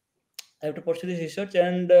 mm, I have to pursue this research.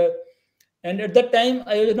 And at that time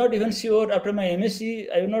I was not even sure. After my MSc,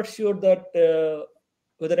 I was not sure that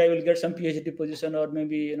whether I will get some PhD position, or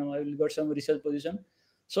maybe I will get some research position.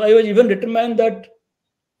 So I was even determined that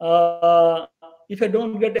if I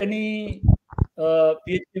don't get any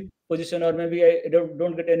PhD position, or maybe I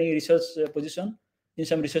don't get any research position in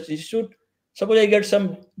some research institute, suppose I get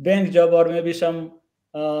some bank job, or maybe some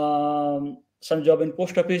job in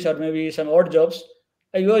post office, or maybe some odd jobs,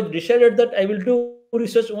 I was decided that I will do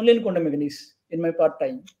research only in quantum mechanics in my part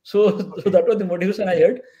time. So, so that was the motivation I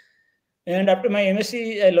had. And after my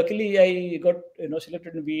MSc, luckily I got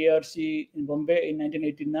selected in BARC in Bombay in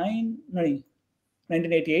 1989, no,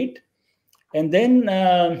 1988. And then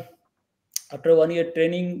after 1 year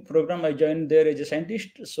training program, I joined there as a scientist.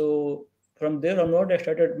 So from there onward, I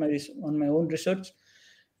started on my own research.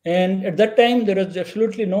 And at that time, there was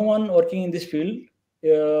absolutely no one working in this field.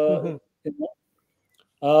 Mhm. You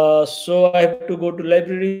know. So I have to go to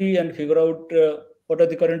library and figure out what are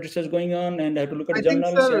the current research going on, and I have to look at I think,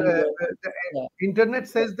 journals sir, and the yeah. internet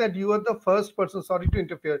says that you are the first person, sorry to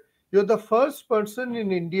interfere, you're the first person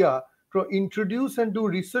in India to introduce and do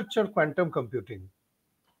research on quantum computing.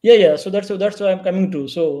 Yeah. So that's why I'm coming to.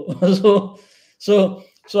 So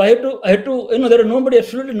so I had to there are nobody,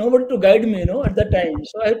 absolutely nobody to guide me, at that time.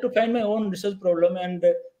 So I had to find my own research problem, and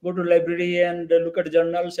go to library and look at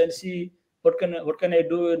journals and see what can I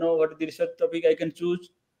do, what is the research topic I can choose,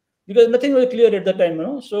 because nothing was clear at that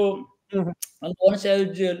time. So Mhm. and once I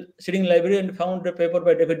was sitting in library and found a paper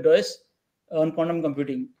by David Joyce on quantum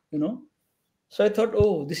computing. So I thought,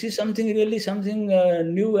 oh, this is something really something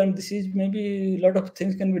new, and this is maybe a lot of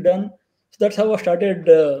things can be done. So that's how I started,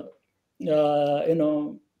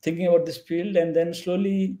 thinking about this field, and then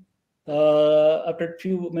slowly, after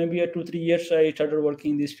few maybe 2 3 years, I started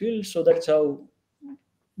working in this field. So that's how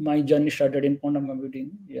my journey started in quantum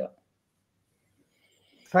computing. Yeah.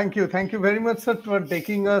 Thank you. Thank you very much, sir, for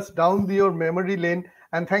taking us down your memory lane.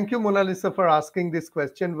 And thank you, Mona Lisa, for asking this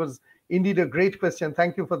question. It was indeed a great question.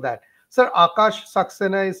 Thank you for that. Sir, Akash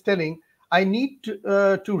Saxena is telling, I need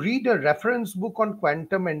to read a reference book on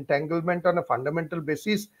quantum entanglement on a fundamental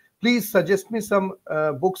basis. Please suggest me some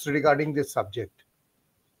books regarding this subject.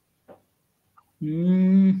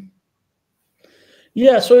 Mm,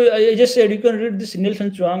 yeah, so I just said you can read this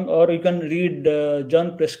Nielsen Chuang, or you can read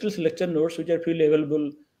John Preskill's lecture notes, which are freely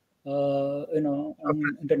available,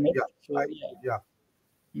 on internet. Yeah, I, So yeah. yeah.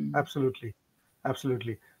 Mm. Absolutely.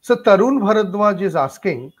 Absolutely. So Tarun Bharadwaj is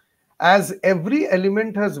asking, as every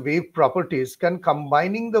element has wave properties, can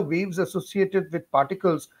combining the waves associated with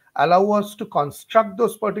particles allow us to construct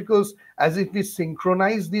those particles as if we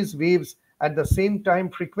synchronize these waves at the same time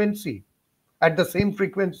frequency, at the same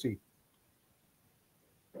frequency?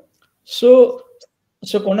 So,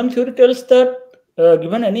 so quantum theory tells that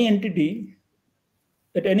given any entity,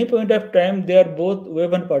 at any point of time, they are both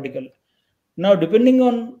wave and particle. Now, depending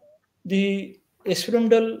on the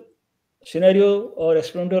experimental scenario or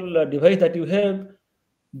experimental device that you have,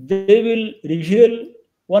 they will reveal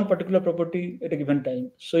one particular property at a given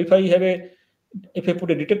time. So if I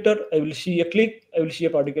put a detector, I will see a click, I will see a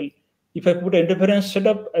particle. If I put an interference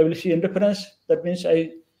setup, I will see interference. That means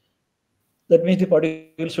the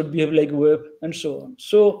particle should behave like wave, and so on.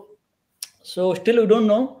 So still we don't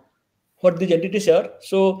know what these entities are.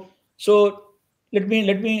 So let me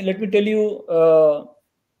tell you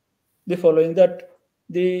the following, that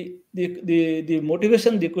the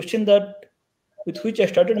motivation, the question that with which I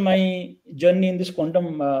started my journey in this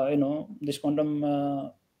quantum, this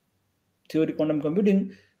quantum theory, quantum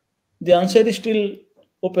computing, the answer is still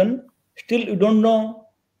open. Still, we don't know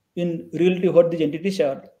in reality what these entities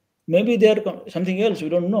are. Maybe they are something else. We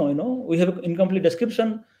don't know. We have incomplete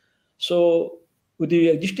description. So with the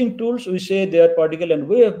existing tools, we say they are particle and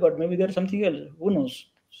wave, but maybe they are something else. Who knows?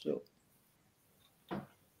 So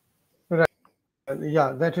Right.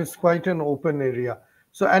 Yeah, that is quite an open area.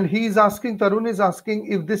 So, and he is asking, Tarun is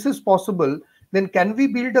asking, if this is possible, then can we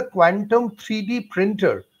build a quantum 3D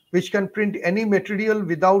printer which can print any material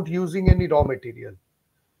without using any raw material?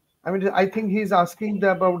 I mean, I think he's asking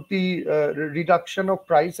about the reduction of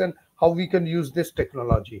price and how we can use this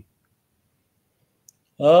technology.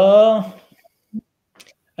 uh,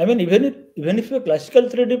 I mean, even if you're classical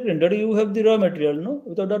 3D printer, you have the raw material, no?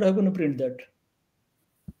 Without that, how can you print that?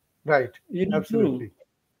 Right. You need to. Absolutely.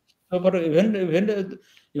 So for even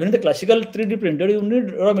in the classical 3D printer, you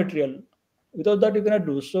need raw material. Without that, you cannot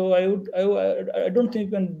do. So I don't think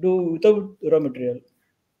you can do without raw material.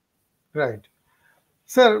 Right.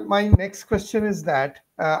 Sir, my next question is that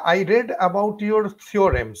I read about your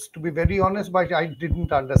theorems, to be very honest, but I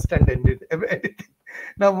didn't understand anything.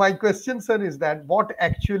 Now, my question, sir, is that what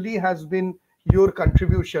actually has been your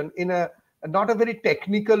contribution in a not a very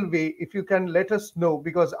technical way? If you can let us know,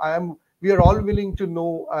 because we are all willing to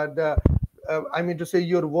know I mean to say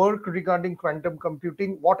your work regarding quantum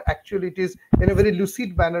computing, what actually it is in a very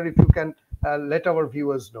lucid manner. If you can let our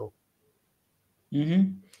viewers know. Hmm.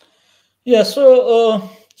 Yeah, so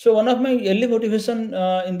one of my early motivation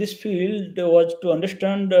in this field was to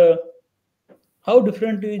understand how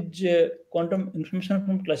different is quantum information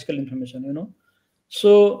from classical information.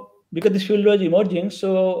 So because this field was emerging,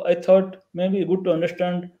 so I thought maybe good to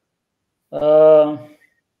understand uh,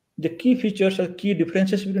 the key features or key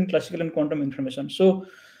differences between classical and quantum information. So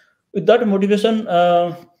with that motivation,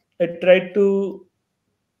 I tried to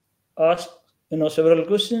ask several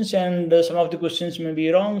questions, and some of the questions may be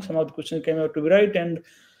wrong, some of the questions came out to be right, and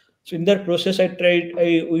so in that process,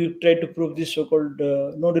 we tried to prove this so-called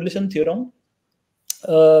no relation theorem.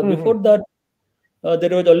 Mhm, Before that,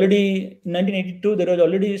 there was already in 1982 there was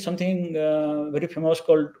already something very famous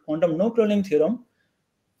called quantum no cloning theorem.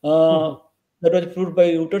 Uh, mhm. that was proved by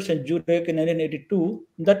Reuters and Jurek in 1982.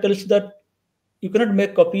 That tells that you cannot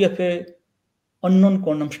make copy of a unknown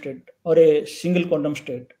quantum state or a single quantum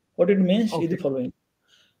state. What it means is the Okay. following.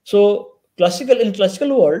 So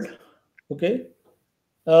classical world, okay,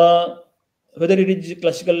 uh, whether it is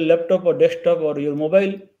classical laptop or desktop or your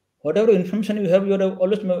mobile, whatever information you have, you are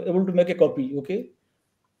always able to make a copy. Okay,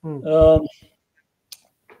 Hmm. um,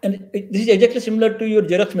 and this is exactly similar to your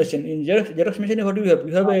Xerox machine. In Xerox machine, what do you have?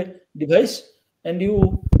 You have a device, and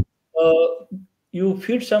uh, you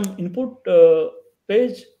feed some input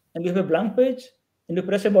page, and you have a blank page, and you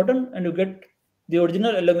press a button, and you get the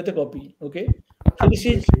original along with a copy. Okay, so this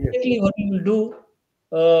is Absolutely. Yes. exactly what you will do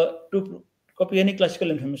to copy any classical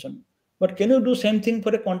information. But can you do same thing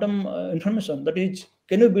for a quantum information? That is,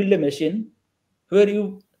 can you build a machine where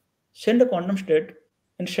you send a quantum state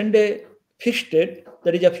and send a fixed state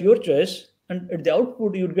that is of your choice, and at the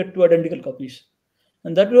output you would get two identical copies.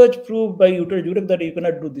 And that was proved by Uter Jurek that you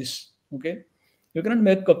cannot do this. Okay, you cannot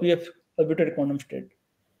make copy of arbitrary quantum state,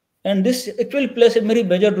 and this actually plays a very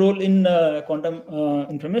major role in quantum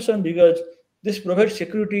information because this provides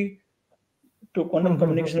security to quantum Mhm.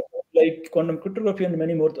 communication like quantum cryptography and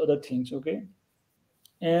many more other things. Okay,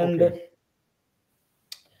 and Okay.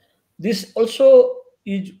 this also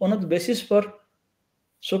is one of the basis for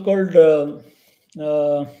so-called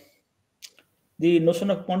uh, the notion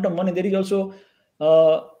of quantum money. There is also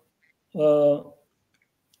uh, uh,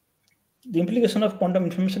 the implication of quantum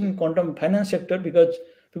information in quantum finance sector because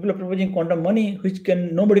people are proposing quantum money which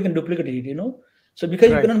can nobody can duplicate it. So because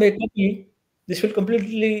you Right. cannot make copy, this will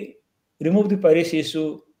completely remove the piracy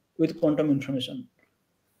issue with quantum information.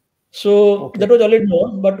 So Okay. that was already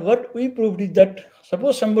known, but what we proved is that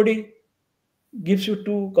suppose somebody gives you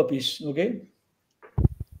two copies, okay,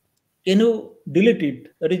 can you delete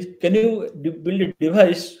it? That is, can you build a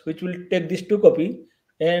device which will take this two copy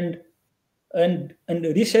and and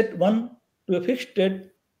reset one to a fixed state,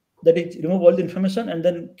 that is remove all the information and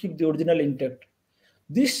then keep the original intact.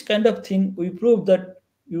 This kind of thing we prove that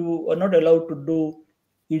you are not allowed to do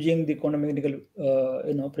using the quantum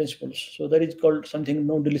mechanical principles. So that is called something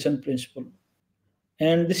no deletion principle,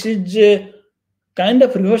 and this is kind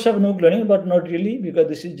of reverse of no cloning, but not really because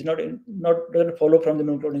this is not doesn't follow from the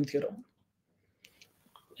no cloning theorem.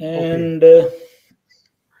 Okay. And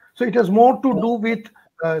So it has more to do with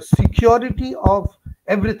security of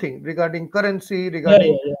everything regarding currency, yeah,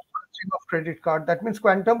 regarding yeah, yeah, punching of credit card. That means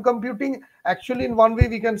quantum computing, actually, in one way,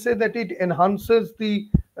 we can say that it enhances the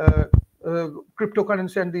uh,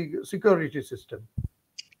 cryptocurrency and the security system.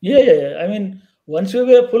 yeah, yeah, yeah. I mean, once you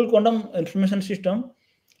have a full quantum information system,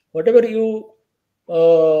 whatever you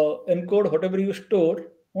encode, whatever you store,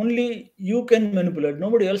 only you can manipulate.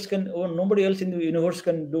 Nobody else can, or nobody else in the universe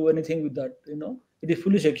can do anything with that. It is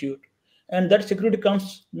fully secure, and that security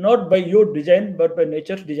comes not by your design, but by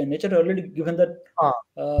nature's design. Nature already given that, Ah,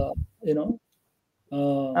 uh, you know,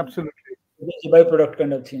 uh, absolutely. it's a byproduct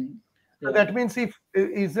kind of thing. So Yeah, that means if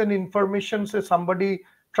is an information, say somebody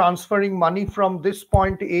transferring money from this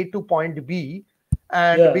point A to point B,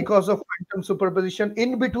 and yeah, because of quantum superposition,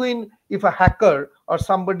 in between, if a hacker or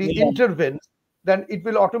somebody yeah. intervenes, then it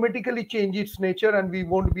will automatically change its nature and we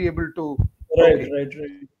won't be able to. Right, Okay, right,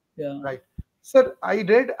 right. Yeah. right. Sir, I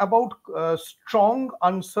read about strong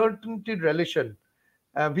uncertainty relation,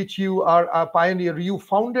 which you are a pioneer. You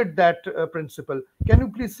founded that principle. Can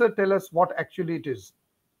you please, sir, tell us what actually it is?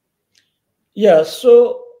 Yeah,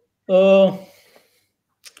 uh,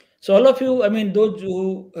 so all of you, I mean, those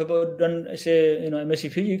who have done, say,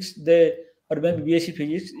 MSc physics, they or maybe BSc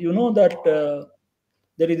physics, you know that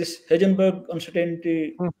there is this Heisenberg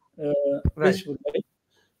uncertainty. Right. principle,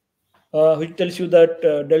 right? Which tells you that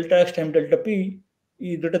delta x times delta p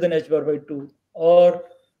is greater than h bar by 2. Or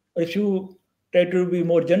if you try to be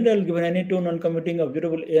more general, given any two non-commuting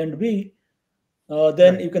observable A and B,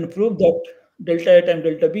 then Right. you can prove that delta A times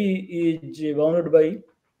delta B is bounded by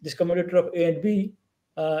this commutator of A and B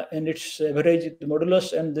and its average the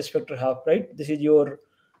modulus and this factor half, right? This is your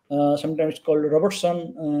sometimes called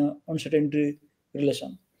Robertson uncertainty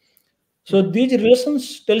relation. So these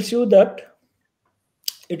relations tells you that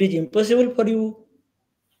it is impossible for you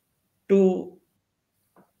to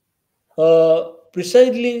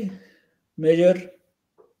precisely measure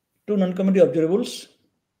two non-commuting observables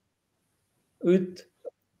with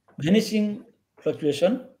vanishing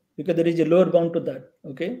fluctuation because there is a lower bound to that.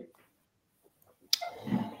 Okay,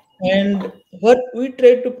 and what we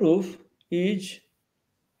try to prove is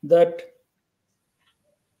that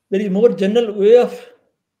there is more general way of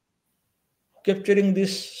capturing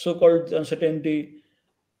this so-called uncertainty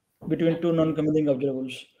between two non-commuting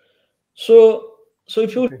observables. So, so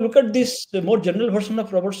if you Okay. look at this the more general version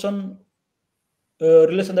of Robertson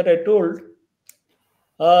relation that I told,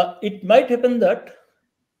 it might happen that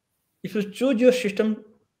if you choose your system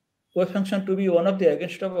wave function to be one of the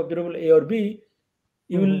eigenvalue of observable A or B,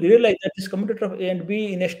 you will Hmm. realize that this commutator of A and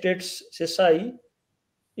B in a state say psi,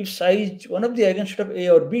 if psi is one of the eigenvalue of A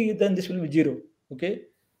or B, then this will be zero. Okay,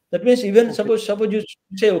 that means even Okay. suppose you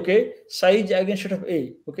say okay, psi is eigenvalue of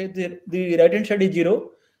A. Okay, the right hand side is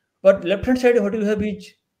zero, but left hand side what you have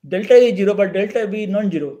is delta A is zero, but delta B is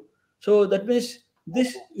non-zero. So that means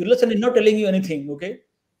this relation is not telling you anything. Okay,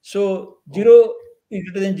 so Oh, zero is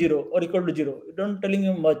greater than zero or equal to zero. It don't telling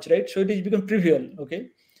you much, right? So it is become trivial. Okay,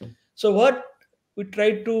 so what we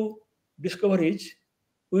tried to discover is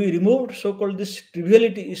we removed so-called this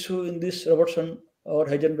triviality issue in this Robertson or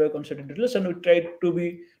Heisenberg uncertainty relation. We try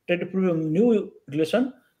to prove a new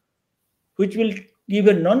relation which will give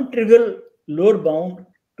a non-trivial lower bound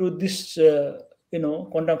to this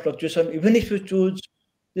quantum fluctuation, even if you choose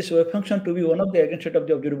this wave function to be one of the eigenstate of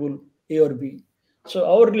the observable A or B. So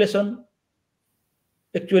our relation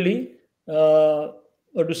actually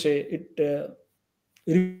what to say it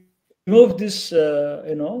remove this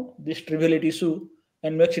triviality issue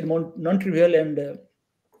and makes it more non-trivial and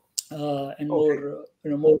more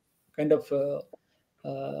okay. more kind of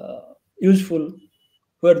useful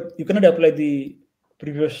where you cannot apply the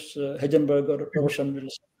previous Heisenberg or Robertson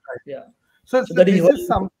relation. Right. Yeah. So, So so that is this why. is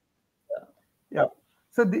some, yeah.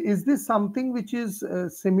 So is this something which is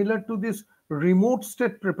similar to this remote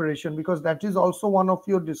state preparation? Because that is also one of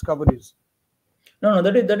your discoveries. No,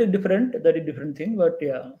 that is different. That is different thing. But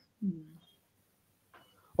yeah.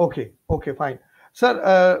 Okay, okay, fine.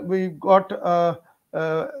 Sir, we got,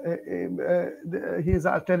 he's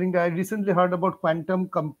telling that I recently heard about quantum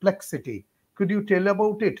complexity. Could you tell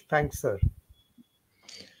about it? Thanks, sir.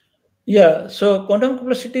 Yeah, so quantum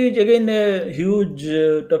complexity is again a huge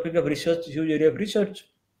topic of research, huge area of research.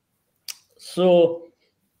 So,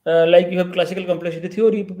 like you have classical complexity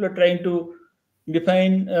theory, people are trying to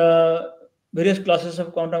define various classes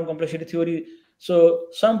of quantum complexity theory. So,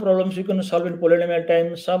 some problems you can solve in polynomial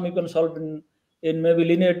time, some you can solve in maybe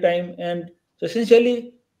linear time, and so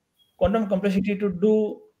essentially, quantum complexity to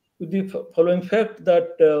do with the following fact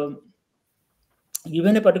that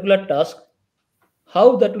given a particular task,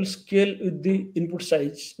 how that will scale with the input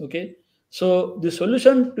size. Okay, so the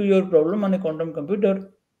solution to your problem on a quantum computer,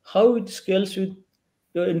 how it scales with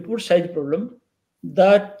your input size problem,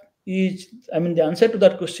 that is, I mean, the answer to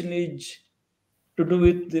that question is to do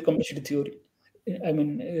with the complexity theory. I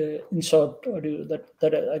mean, in short,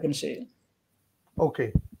 that I can say.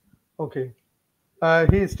 Okay, okay.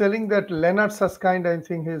 He is telling that Leonard Susskind, I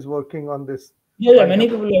think he is working on this Yeah, quantum. many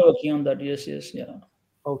people are working on that. Yes, yes, yeah.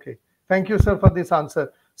 Okay. Thank you, sir, for this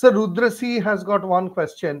answer. Sir, Rudrasi has got one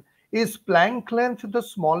question. Is Planck length the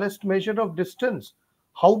smallest measure of distance?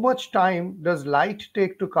 How much time does light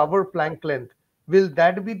take to cover Planck length? Will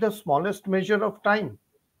that be the smallest measure of time?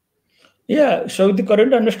 Yeah, so with the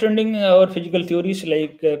current understanding, our physical theories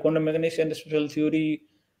like quantum mechanics and special theory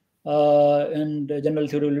and general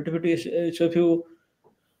theory of relativity. So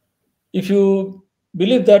if you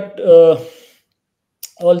believe that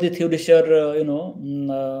all the theories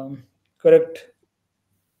are correct,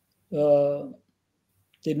 uh,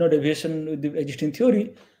 there's no deviation with the existing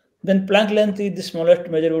theory, then Planck length is the smallest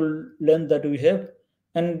measurable length that we have,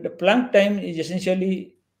 and the Planck time is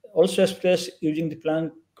essentially also expressed using the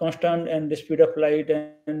Planck constant and the speed of light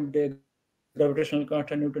and the gravitational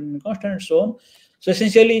constant, Newtonian constant, and so on. So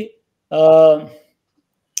essentially, uh,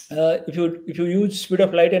 if you use speed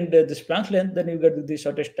of light and this Planck length, then you get the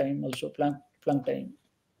shortest time also Planck time.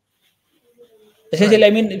 Essentially,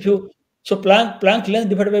 Right. I mean, if you so Planck length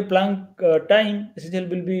divided by Planck time, essentially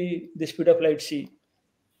will be the speed of light c.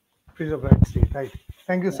 Freeze of right state, right.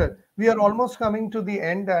 Thank you, Yeah. sir. We are almost coming to the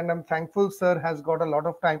end, and I'm thankful, sir, has got a lot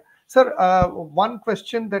of time. Sir, one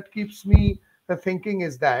question that keeps me thinking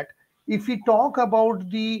is that if we talk about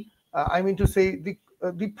the, I mean to say,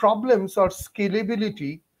 the problems or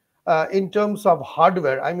scalability in terms of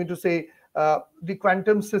hardware, I mean to say, the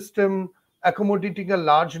quantum system accommodating a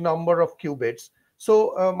large number of qubits.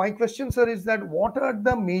 So, my question, sir, is that what are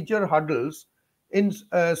the major hurdles in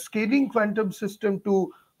scaling quantum system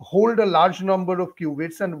to hold a large number of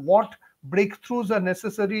qubits, and what breakthroughs are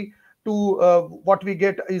necessary to what we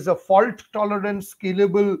get is a fault tolerant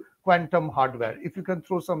scalable quantum hardware? If you can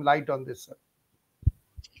throw some light on this, sir.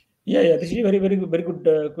 Yeah. This is a very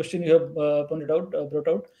good question you have brought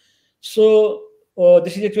out. So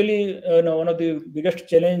this is actually one of the biggest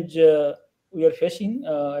challenge we are facing.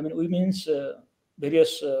 I mean, we means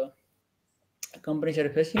various companies are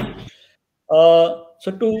facing.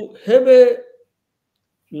 So to have a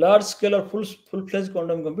large scale or full-fledged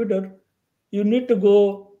quantum computer, you need to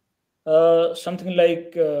go something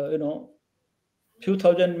like few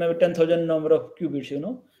thousand, maybe 10,000 number of qubits.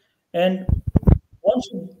 And once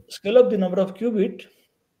you scale up the number of qubit,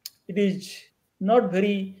 it is not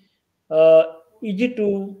very uh, easy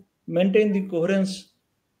to maintain the coherence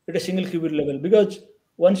at a single qubit level, because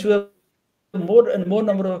once you have more and more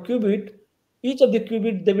number of qubit, each of the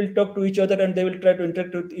qubit they will talk to each other and they will try to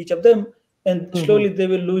interact with each of them, and slowly they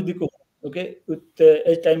will Mhm. lose the coherence. Okay, with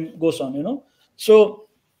as time goes on. So,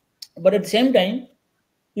 but at the same time,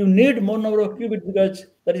 you need more number of qubits, because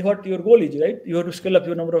that is what your goal is, right? You have to scale up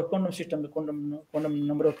your number of quantum systems, quantum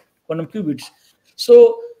number of quantum qubits.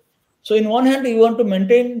 So, so in one hand you want to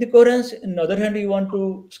maintain the coherence, in the other hand you want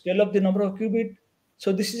to scale up the number of qubit.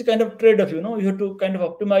 So this is kind of trade-off. You have to kind of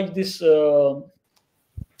optimize this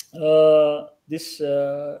these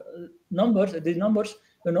numbers.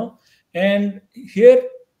 And here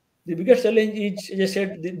the biggest challenge is, as I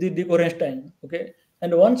said, the coherence time. Okay,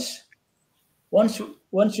 and once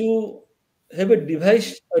you have a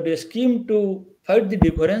device or a scheme to fight the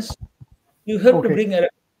decoherence, you have to Okay. bring error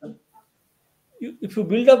correction. If you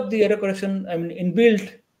build up the error correction, I mean inbuilt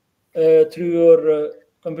through your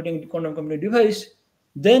quantum computing device,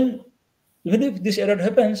 then even if this error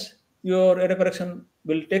happens, your error correction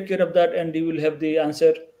will take care of that, and you will have the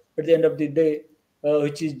answer at the end of the day,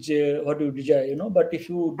 which is what you desire. But if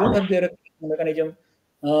you don't have the error correction mechanism,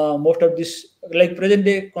 most of this, like present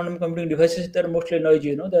day quantum computing devices, they're mostly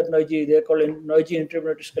noisy. They're noisy. They're called noisy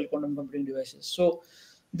intermediate scale quantum computing devices. So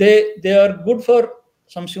they are good for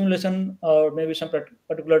some simulation or maybe some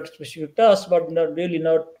particular specific task, but not really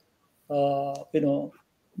not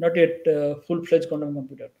not yet full-fledged quantum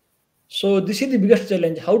computer. So this is the biggest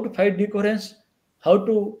challenge: how to fight decoherence, how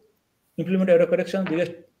to implement error correction.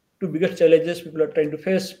 Biggest challenges people are trying to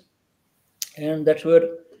face, and that's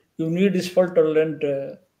where you need this fault-tolerant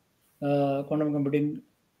quantum computing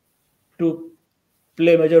to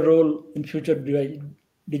play a major role in future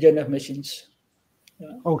design of machines.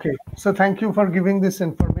 Yeah. Okay, so thank you for giving this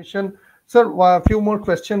information. Sir, a few more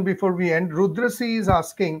questions before we end. Rudrasi is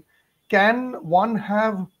asking, can one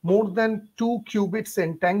have more than two qubits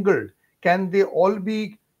entangled? Can they all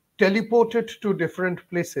be teleported to different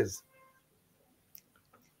places?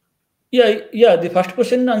 Yeah. The first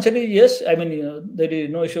question answer is yes. I mean, there is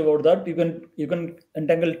no issue about that. You can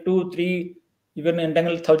entangle two, three, you can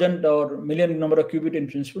entangle thousand or million number of qubit in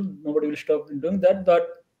principle. Nobody will stop in doing that. But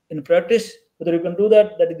in practice, whether you can do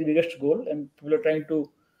that, that is the biggest goal, and people are trying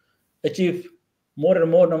to achieve more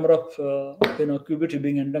and more number of qubits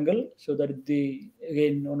being entangled. So that is the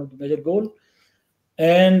again one of the major goal.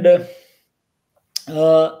 And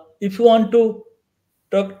if you want to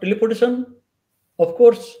talk teleportation, of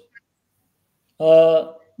course,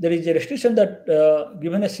 there is a restriction that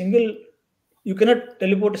given a single, you cannot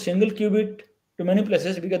teleport a single qubit to many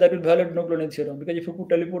places, because that will violate no cloning theorem. Because if you could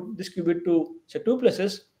teleport this qubit to say two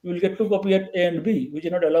places, you will get two copy at A and B, which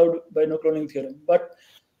is not allowed by no cloning theorem. But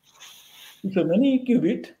if you have many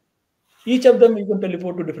qubit, each of them you can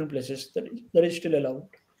teleport to different places. That is still allowed.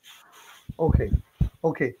 Okay,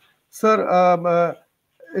 okay. Sir,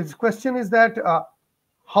 his question is that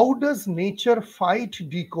how does nature fight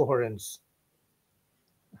decoherence?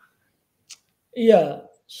 Yeah.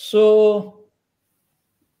 So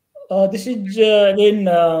this is again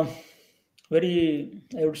very,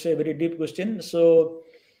 I would say, very deep question. So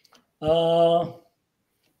uh,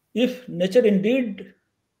 if nature indeed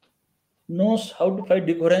knows how to fight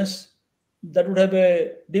decoherence, that would have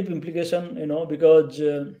a deep implication, because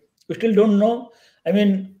we still don't know. I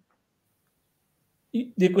mean,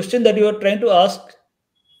 the question that you are trying to ask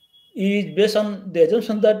is based on the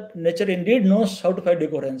assumption that nature indeed knows how to fight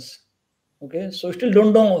decoherence. Okay, so we still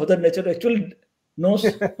don't know whether nature actually knows.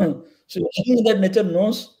 So assuming that nature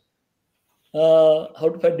knows how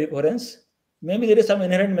to fight decoherence, maybe there is some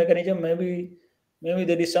inherent mechanism. Maybe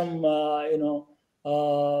there is some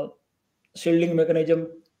uh, shielding mechanism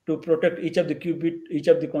to protect each of the qubit, each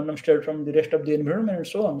of the quantum state from the rest of the environment, and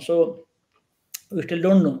so on. So we still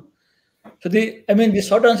don't know. So the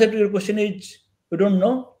short answer to your question is we don't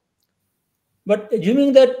know. But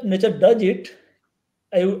assuming that nature does it,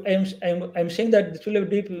 I'm saying that this will have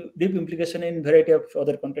deep implication in variety of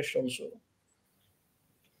other contexts also.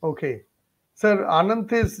 Okay. Sir,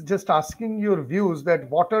 Anant is just asking your views that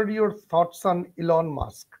what are your thoughts on Elon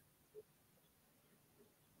Musk?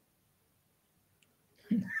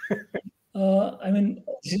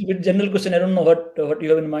 This is a bit general question. I don't know what you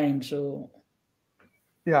have in mind. So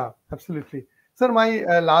Yeah, absolutely. Sir, my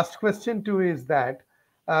last question too is that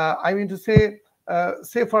I mean to say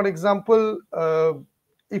for example,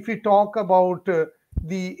 if we talk about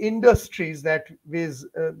the industries that is,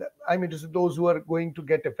 I mean to say those who are going to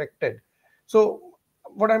get affected. So,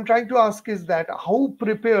 what I'm trying to ask is that how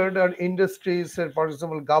prepared are industries, for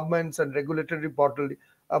example, governments and regulatory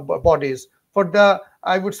bodies for the,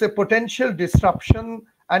 I would say, potential disruption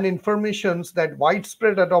and informations that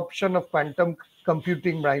widespread adoption of quantum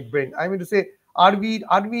computing might bring. I mean to say, are we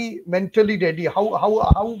mentally ready?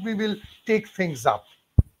 How we will take things up?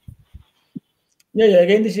 yeah.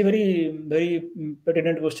 Again, this is a very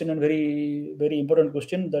pertinent question and very important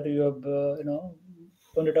question that you have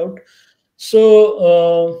pointed out.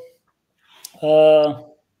 So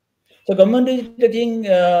so government is taking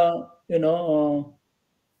very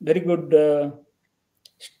good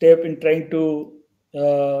step in trying to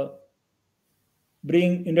uh,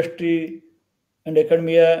 bring industry and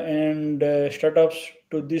academia and startups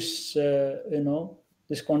to this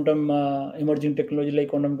this quantum emerging technology like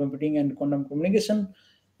quantum computing and quantum communication.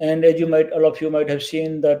 And as you might all of you might have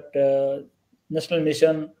seen that national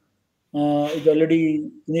mission is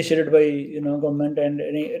already initiated by government, and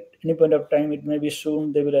at any point of time it may be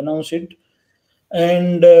soon they will announce it.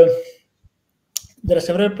 And there are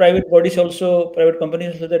several private bodies also, private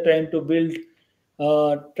companies also, they're trying to build,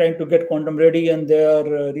 trying to get quantum ready, and they are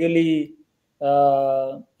really,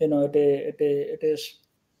 it is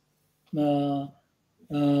uh,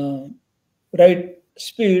 uh, right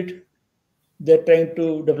speed. They're trying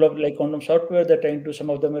to develop like quantum software. They're trying to, some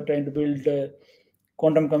of them are trying to build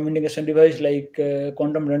quantum communication device like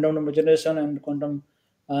quantum random number generation and quantum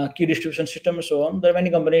key distribution system and so on. There are many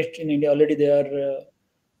companies in India already. They are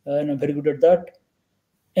very good at that.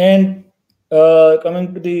 And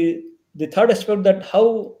coming to the third aspect, that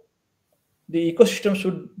how the ecosystem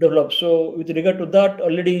should develop. So with regard to that,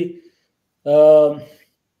 already um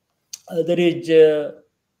there is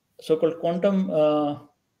so-called quantum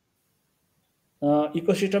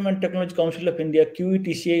ecosystem and technology council of India,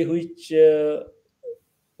 QETCA, which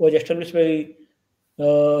was established by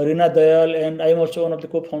Rina Dayal, and I'm also one of the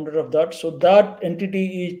co-founders of that. So that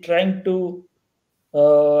entity is trying to,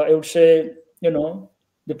 I would say,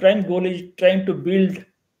 the prime goal is trying to build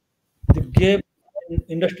the gap in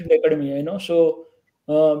industry and academia. So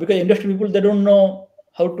because industry people, they don't know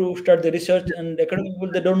how to start the research, and academic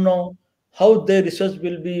people, they don't know how their research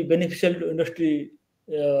will be beneficial to industry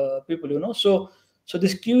people. So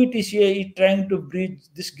this QETCA is trying to bridge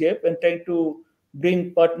this gap and trying to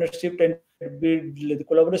bring partnership, trying to build the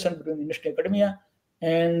collaboration between industry and academia,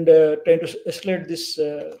 and trying to escalate this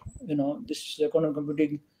this quantum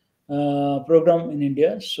computing program in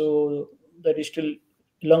India. So that is still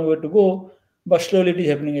a long way to go, but slowly it is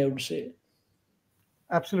happening, I would say.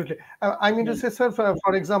 Absolutely. I mean to Yeah. say, sir,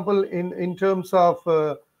 for example, in terms of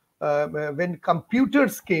when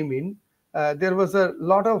computers came in, there was a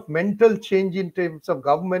lot of mental change in terms of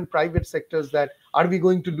government, private sectors, that are we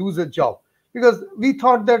going to lose a job? Because we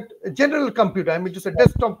thought that general computer, I mean to say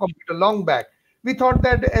desktop computer, long back, we thought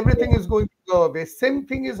that everything is going to go away. Same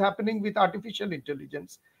thing is happening with artificial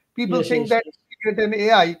intelligence. People Yes, think yes, that if we get an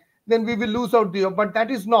AI, then we will lose out the job, but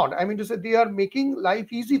that is not. I mean to say they are making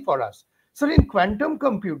life easy for us. So in quantum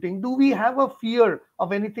computing, do we have a fear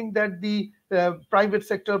of anything that the private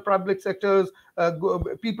sector, public sectors,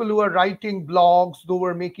 people who are writing blogs, those who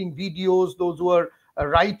are making videos, those who are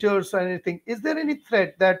writers or anything, is there any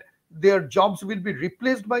threat that their jobs will be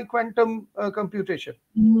replaced by quantum computation?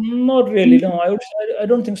 not really. No, I would say, I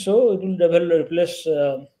don't think so. It will develop replace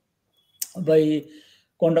by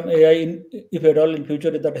quantum AI if at all in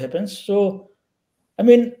future if that happens. So I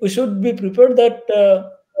mean, we should be prepared that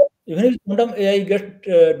even if quantum AI get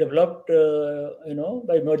developed,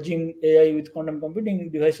 by merging AI with quantum computing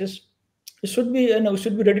devices, it should be,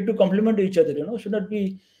 should be ready to complement each other. Should not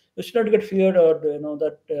be, we should not get feared, or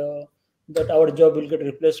that our job will get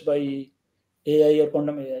replaced by AI or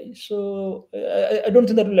quantum AI. So I don't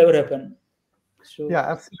think that will ever happen. Yeah, So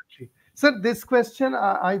absolutely. Sir, this question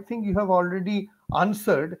I think you have already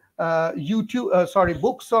answered. YouTube, sorry,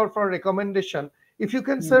 books or for recommendation. If you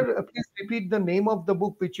can, mm. sir, please repeat the name of the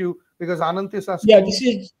book which you, because Anant is yeah,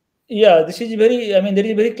 asking. this is very. I mean, there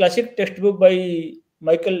is a very classic textbook by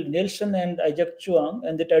Michael Nielsen and Isaac Chuang,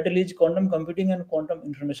 and the title is Quantum Computing and Quantum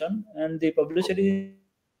Information, and the publisher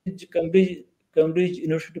is Cambridge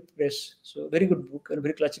University Press. So very good book and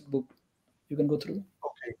very classic book. You can go through.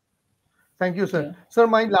 Okay. Thank you, Yeah. sir. Sir,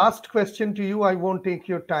 my last question to you, I won't take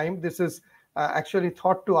your time. This is actually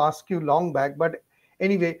thought to ask you long back. But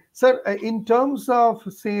anyway, sir, in terms of,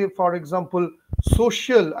 say, for example,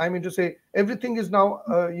 social, I mean to say, everything is now,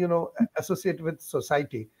 associated with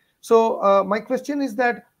society. So, my question is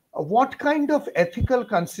that what kind of ethical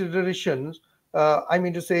considerations, I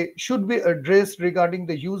mean to say, should be addressed regarding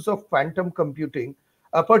the use of quantum computing?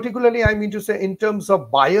 Particularly, I mean to say, in terms of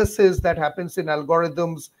biases that happens in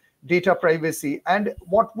algorithms, data privacy, and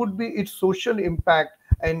what would be its social impact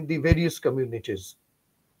and the various communities.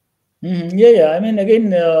 Yeah, yeah. I mean,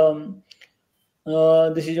 again,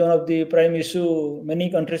 this is one of the prime issue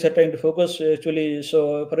many countries are trying to focus. Actually,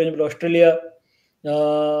 so for example, Australia,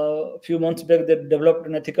 a few months back, they developed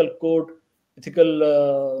an ethical code, ethical,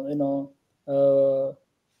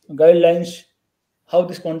 guidelines how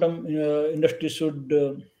this quantum industry should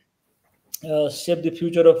shape the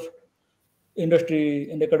future of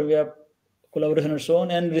industry and academia collaboration and so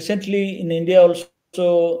on. And recently in India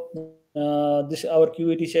also, this our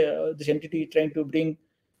QET, this entity trying to bring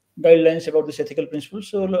guidelines about this ethical principles.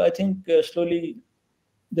 So I think slowly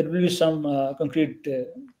there will be some concrete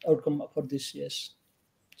outcome for this. Yes.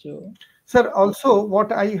 So. Sir, also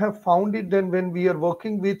what I have found it then when we are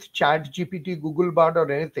working with Chat GPT, Google Bard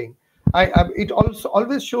or anything, it also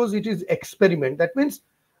always shows it is experiment. That means,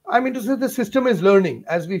 I mean to say, the system is learning.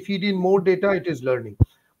 As we feed in more data, it is learning.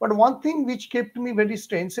 But one thing which kept me very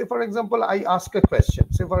strange, say for example, I ask a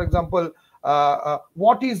question. Say for example,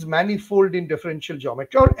 what is manifold in differential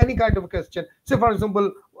geometry or any kind of a question. Say for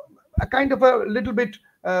example, a kind of a little bit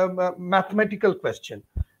mathematical question.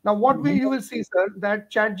 Now, what Mhm. you will see, sir, that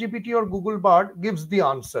Chat GPT or Google Bard gives the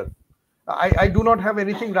answer. I do not have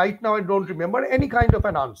anything right now. I don't remember any kind of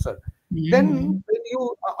an answer. Then, Mhm. when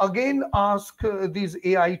you again ask these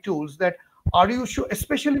AI tools that, are you sure,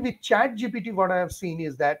 especially with Chat GPT, what I have seen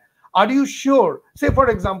is that, are you sure? Say, for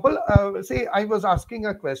example, say I was asking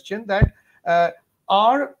a question that,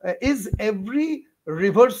 is every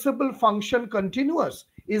reversible function continuous?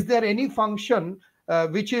 Is there any function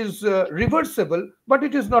which is reversible, but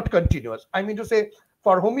it is not continuous? I mean to say,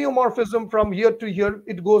 for homeomorphism from here to here,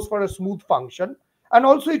 it goes for a smooth function. And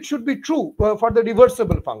also, it should be true for the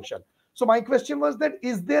reversible function. So, my question was that,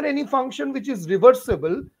 is there any function which is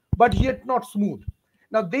reversible, but yet not smooth?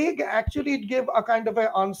 Now, they actually gave a kind of an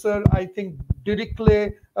answer, I think,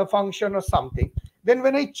 Dirichlet function or something. Then,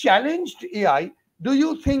 when I challenged AI, do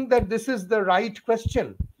you think that this is the right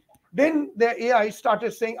question? Then the AI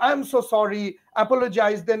started saying, I'm so sorry,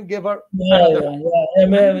 apologize, then give her Yeah, another yeah, answer. yeah. I I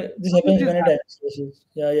mean, mean, this why it happens is many happening? times. Yes, yes.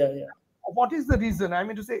 Yeah, yeah, yeah. What is the reason? I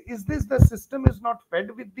mean to say, is this the system is not fed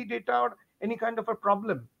with the data or any kind of a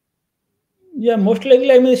problem? Yeah, most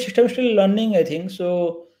likely. I mean, the system is still learning. I think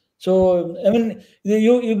so. So I mean,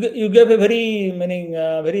 you gave a very meaning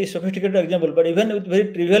very sophisticated example, but even with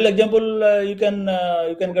very trivial example, you can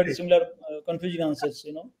get Okay, similar confusing answers.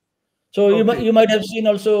 So okay. you might have seen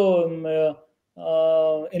also in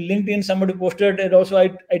LinkedIn somebody posted, and also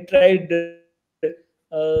I tried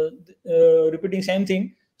repeating same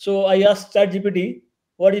thing. So I asked ChatGPT,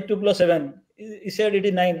 "What is 2 plus 7?" He said it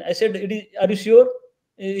is 9. I said, "It is. Are you sure?"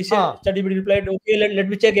 He said, Ah. ChatGPT replied, "Okay, let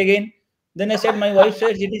me check again." Then I said, "My wife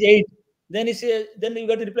says it is 8." Then he said, then you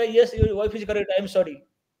got to reply, "Yes, your wife is correct. I am sorry.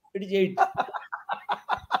 It is 8."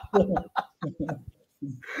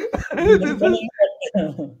 It is very This is, funny.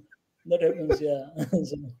 But that happens. Yeah.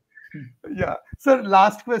 So, yeah. Sir,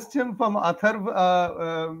 last question from Atharv,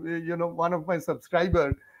 one of my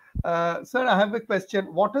subscribers. Sir, I have a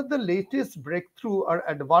question. What are the latest breakthrough or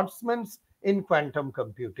advancements in quantum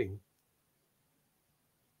computing?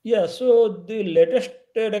 yeah, so the latest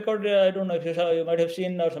record, I don't know if you might have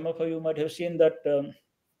seen, or some of you might have seen that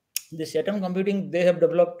this atom computing, they have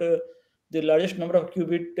developed the largest number of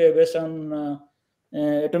qubit based on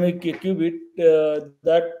atomic qubit.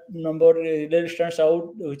 That number really stands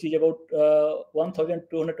out, which is about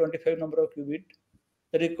 1,225 number of qubit.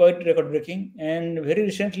 that is quite record breaking. And very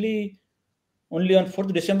recently, only on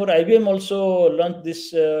 4th December, IBM also launched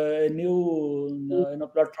this new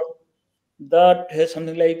platform that has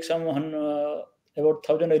something like about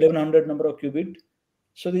 1000 1100 number of qubit.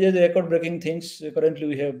 So these are the record breaking things currently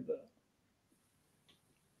we have.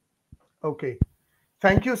 Okay.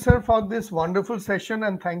 Thank you, sir, for this wonderful session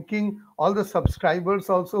and thanking all the subscribers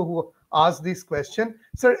also who asked this question.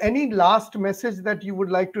 Sir, any last message that you would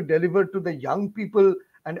like to deliver to the young people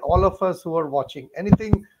and all of us who are watching?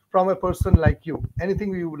 Anything from a person like you?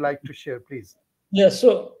 Anything you would like to share, please? Yeah,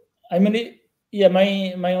 so I mean, yeah,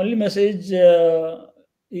 my only message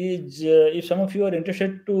is if some of you are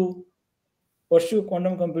interested to pursue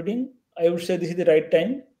quantum computing, I would say this is the right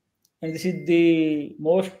time, and this is the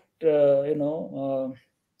most uh,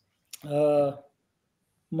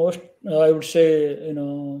 most I would say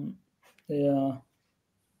yeah,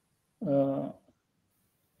 uh,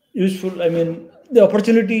 useful. I mean, the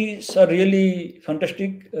opportunities are really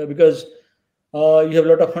fantastic because you have a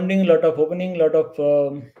lot of funding, a lot of opening, a lot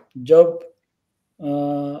of job,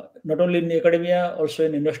 not only in academia, also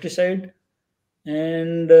in industry side,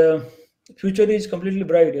 and future is completely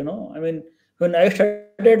bright. I mean, when I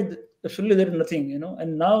started, absolutely there is nothing.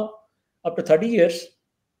 And now after 30 years,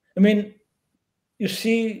 I mean, you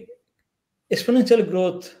see exponential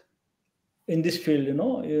growth in this field.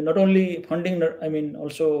 Not only funding, I mean,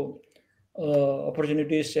 also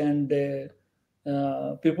opportunities and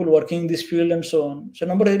people working in this field and so on. So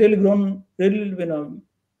number has really grown really,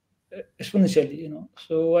 exponentially.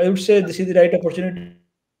 So I would say this is the right opportunity.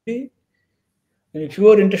 And if you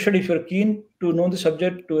are interested, if you are keen to know the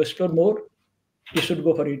subject, to explore more, you should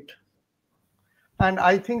go for it. And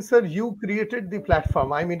I think, sir, you created the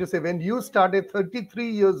platform. I mean to say, when you started 33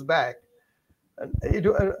 years back,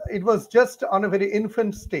 it was just on a very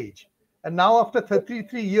infant stage. And now, after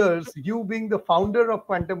 33 years, you being the founder of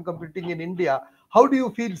quantum computing in India, how do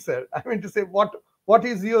you feel, sir? I mean to say, what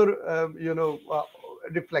is your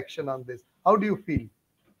reflection on this? How do you feel?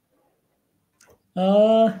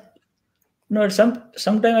 Uh, no,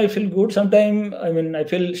 sometime I feel good. Sometime I mean I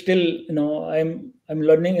feel still I'm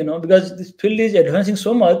learning. Because this field is advancing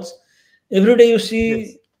so much. Every day you Yes.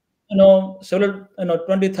 see several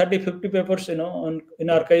 20, 30, 50 papers on in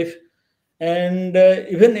archive, and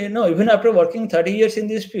even after working 30 years in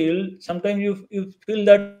this field, sometimes you feel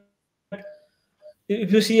that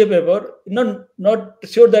if you see a paper, not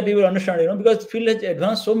sure that you will understand. Because the field has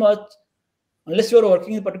advanced so much. Unless you are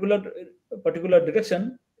working in particular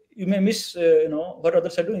direction, you may miss what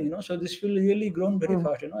others are doing. So this will really grown very Mhm.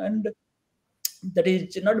 fast. And that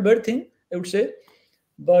is not a bad thing, I would say.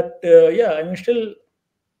 But yeah, I mean, still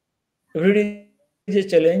every day is a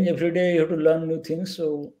challenge. Every day you have to learn new things.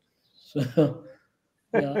 So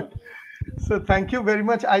yeah. So thank you very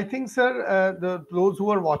much. I think, sir, those who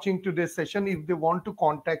are watching today's session, if they want to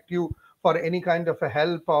contact you for any kind of a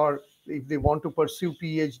help or if they want to pursue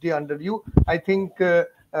PhD under you, I think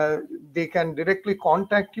they can directly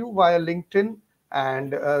contact you via LinkedIn.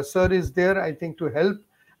 And sir is there, I think, to help.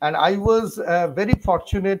 And I was very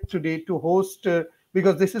fortunate today to host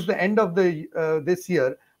because this is the end of the this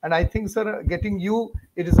year, and I think, sir, getting you,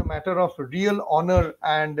 it is a matter of real honor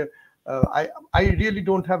and I really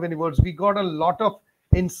don't have any words. We got a lot of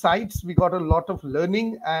insights, we got a lot of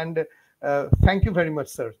learning, and thank you very much,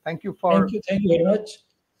 sir. Thank you for Thank you very much.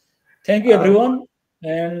 Thank you, uh, everyone,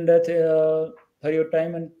 and for your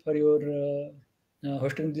time and for your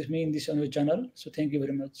hosting this me in this on your channel. So thank you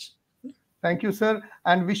very much. thank you, sir,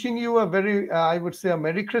 and wishing you a very, I would say, a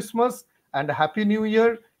Merry Christmas and a Happy New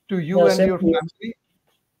Year to you Yeah, and same your to you. family.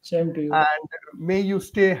 Same to you. And may you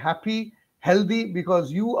stay happy, healthy,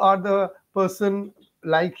 because you are the person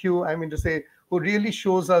like you, I mean to say, who really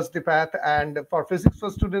shows us the path. And for physics for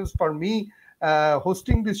students, for me,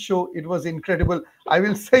 hosting this show, it was incredible. I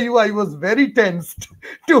will say you, I was very tensed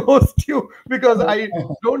to host you because I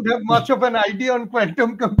Oh, don't have much of an idea on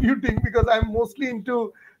quantum computing because I'm mostly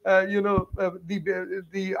into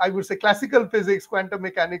the I would say classical physics, quantum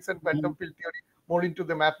mechanics, and quantum field theory, more into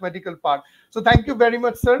the mathematical part. So thank you very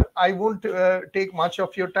much, sir. I won't take much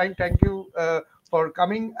of your time. Thank you for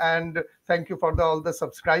coming, and thank you for all the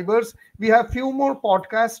subscribers. We have few more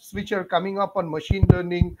podcasts which are coming up on machine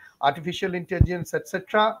learning, artificial intelligence,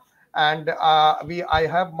 etc. And I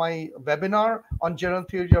have my webinar on general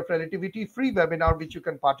theory of relativity, free webinar which you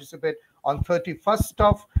can participate on 31st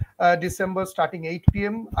of December starting 8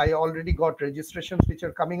 p.m. I already got registrations which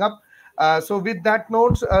are coming up. So with that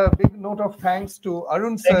note, a big note of thanks to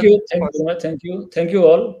Arun thank sir. you. Thank you very much. Thank you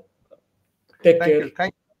all. Take Thank care. you.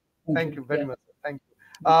 Thank Thank you. you very Yeah. much. Thank you.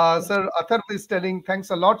 Yeah. Sir, Athar is telling thanks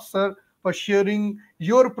a lot, sir, for sharing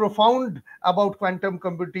your profound about quantum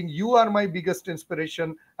computing. You are my biggest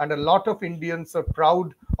inspiration, and a lot of Indians are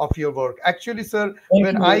proud of your work. Actually, sir, Thank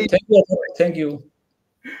when you. I Thank you. Thank you.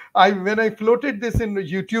 when I floated this in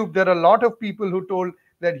YouTube, there are a lot of people who told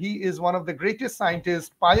that he is one of the greatest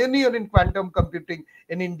scientists, pioneer in quantum computing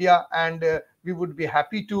in India, and we would be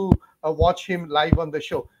happy to watch him live on the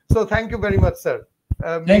show. So thank you very much, sir.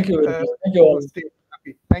 Thank you very much. Thank you You all. stay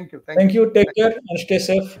happy. Thank you. Thank Thank you. you. Take care and stay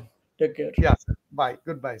safe. Take care. Yeah, sir. Bye.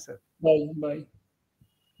 Goodbye, sir. Bye. Bye.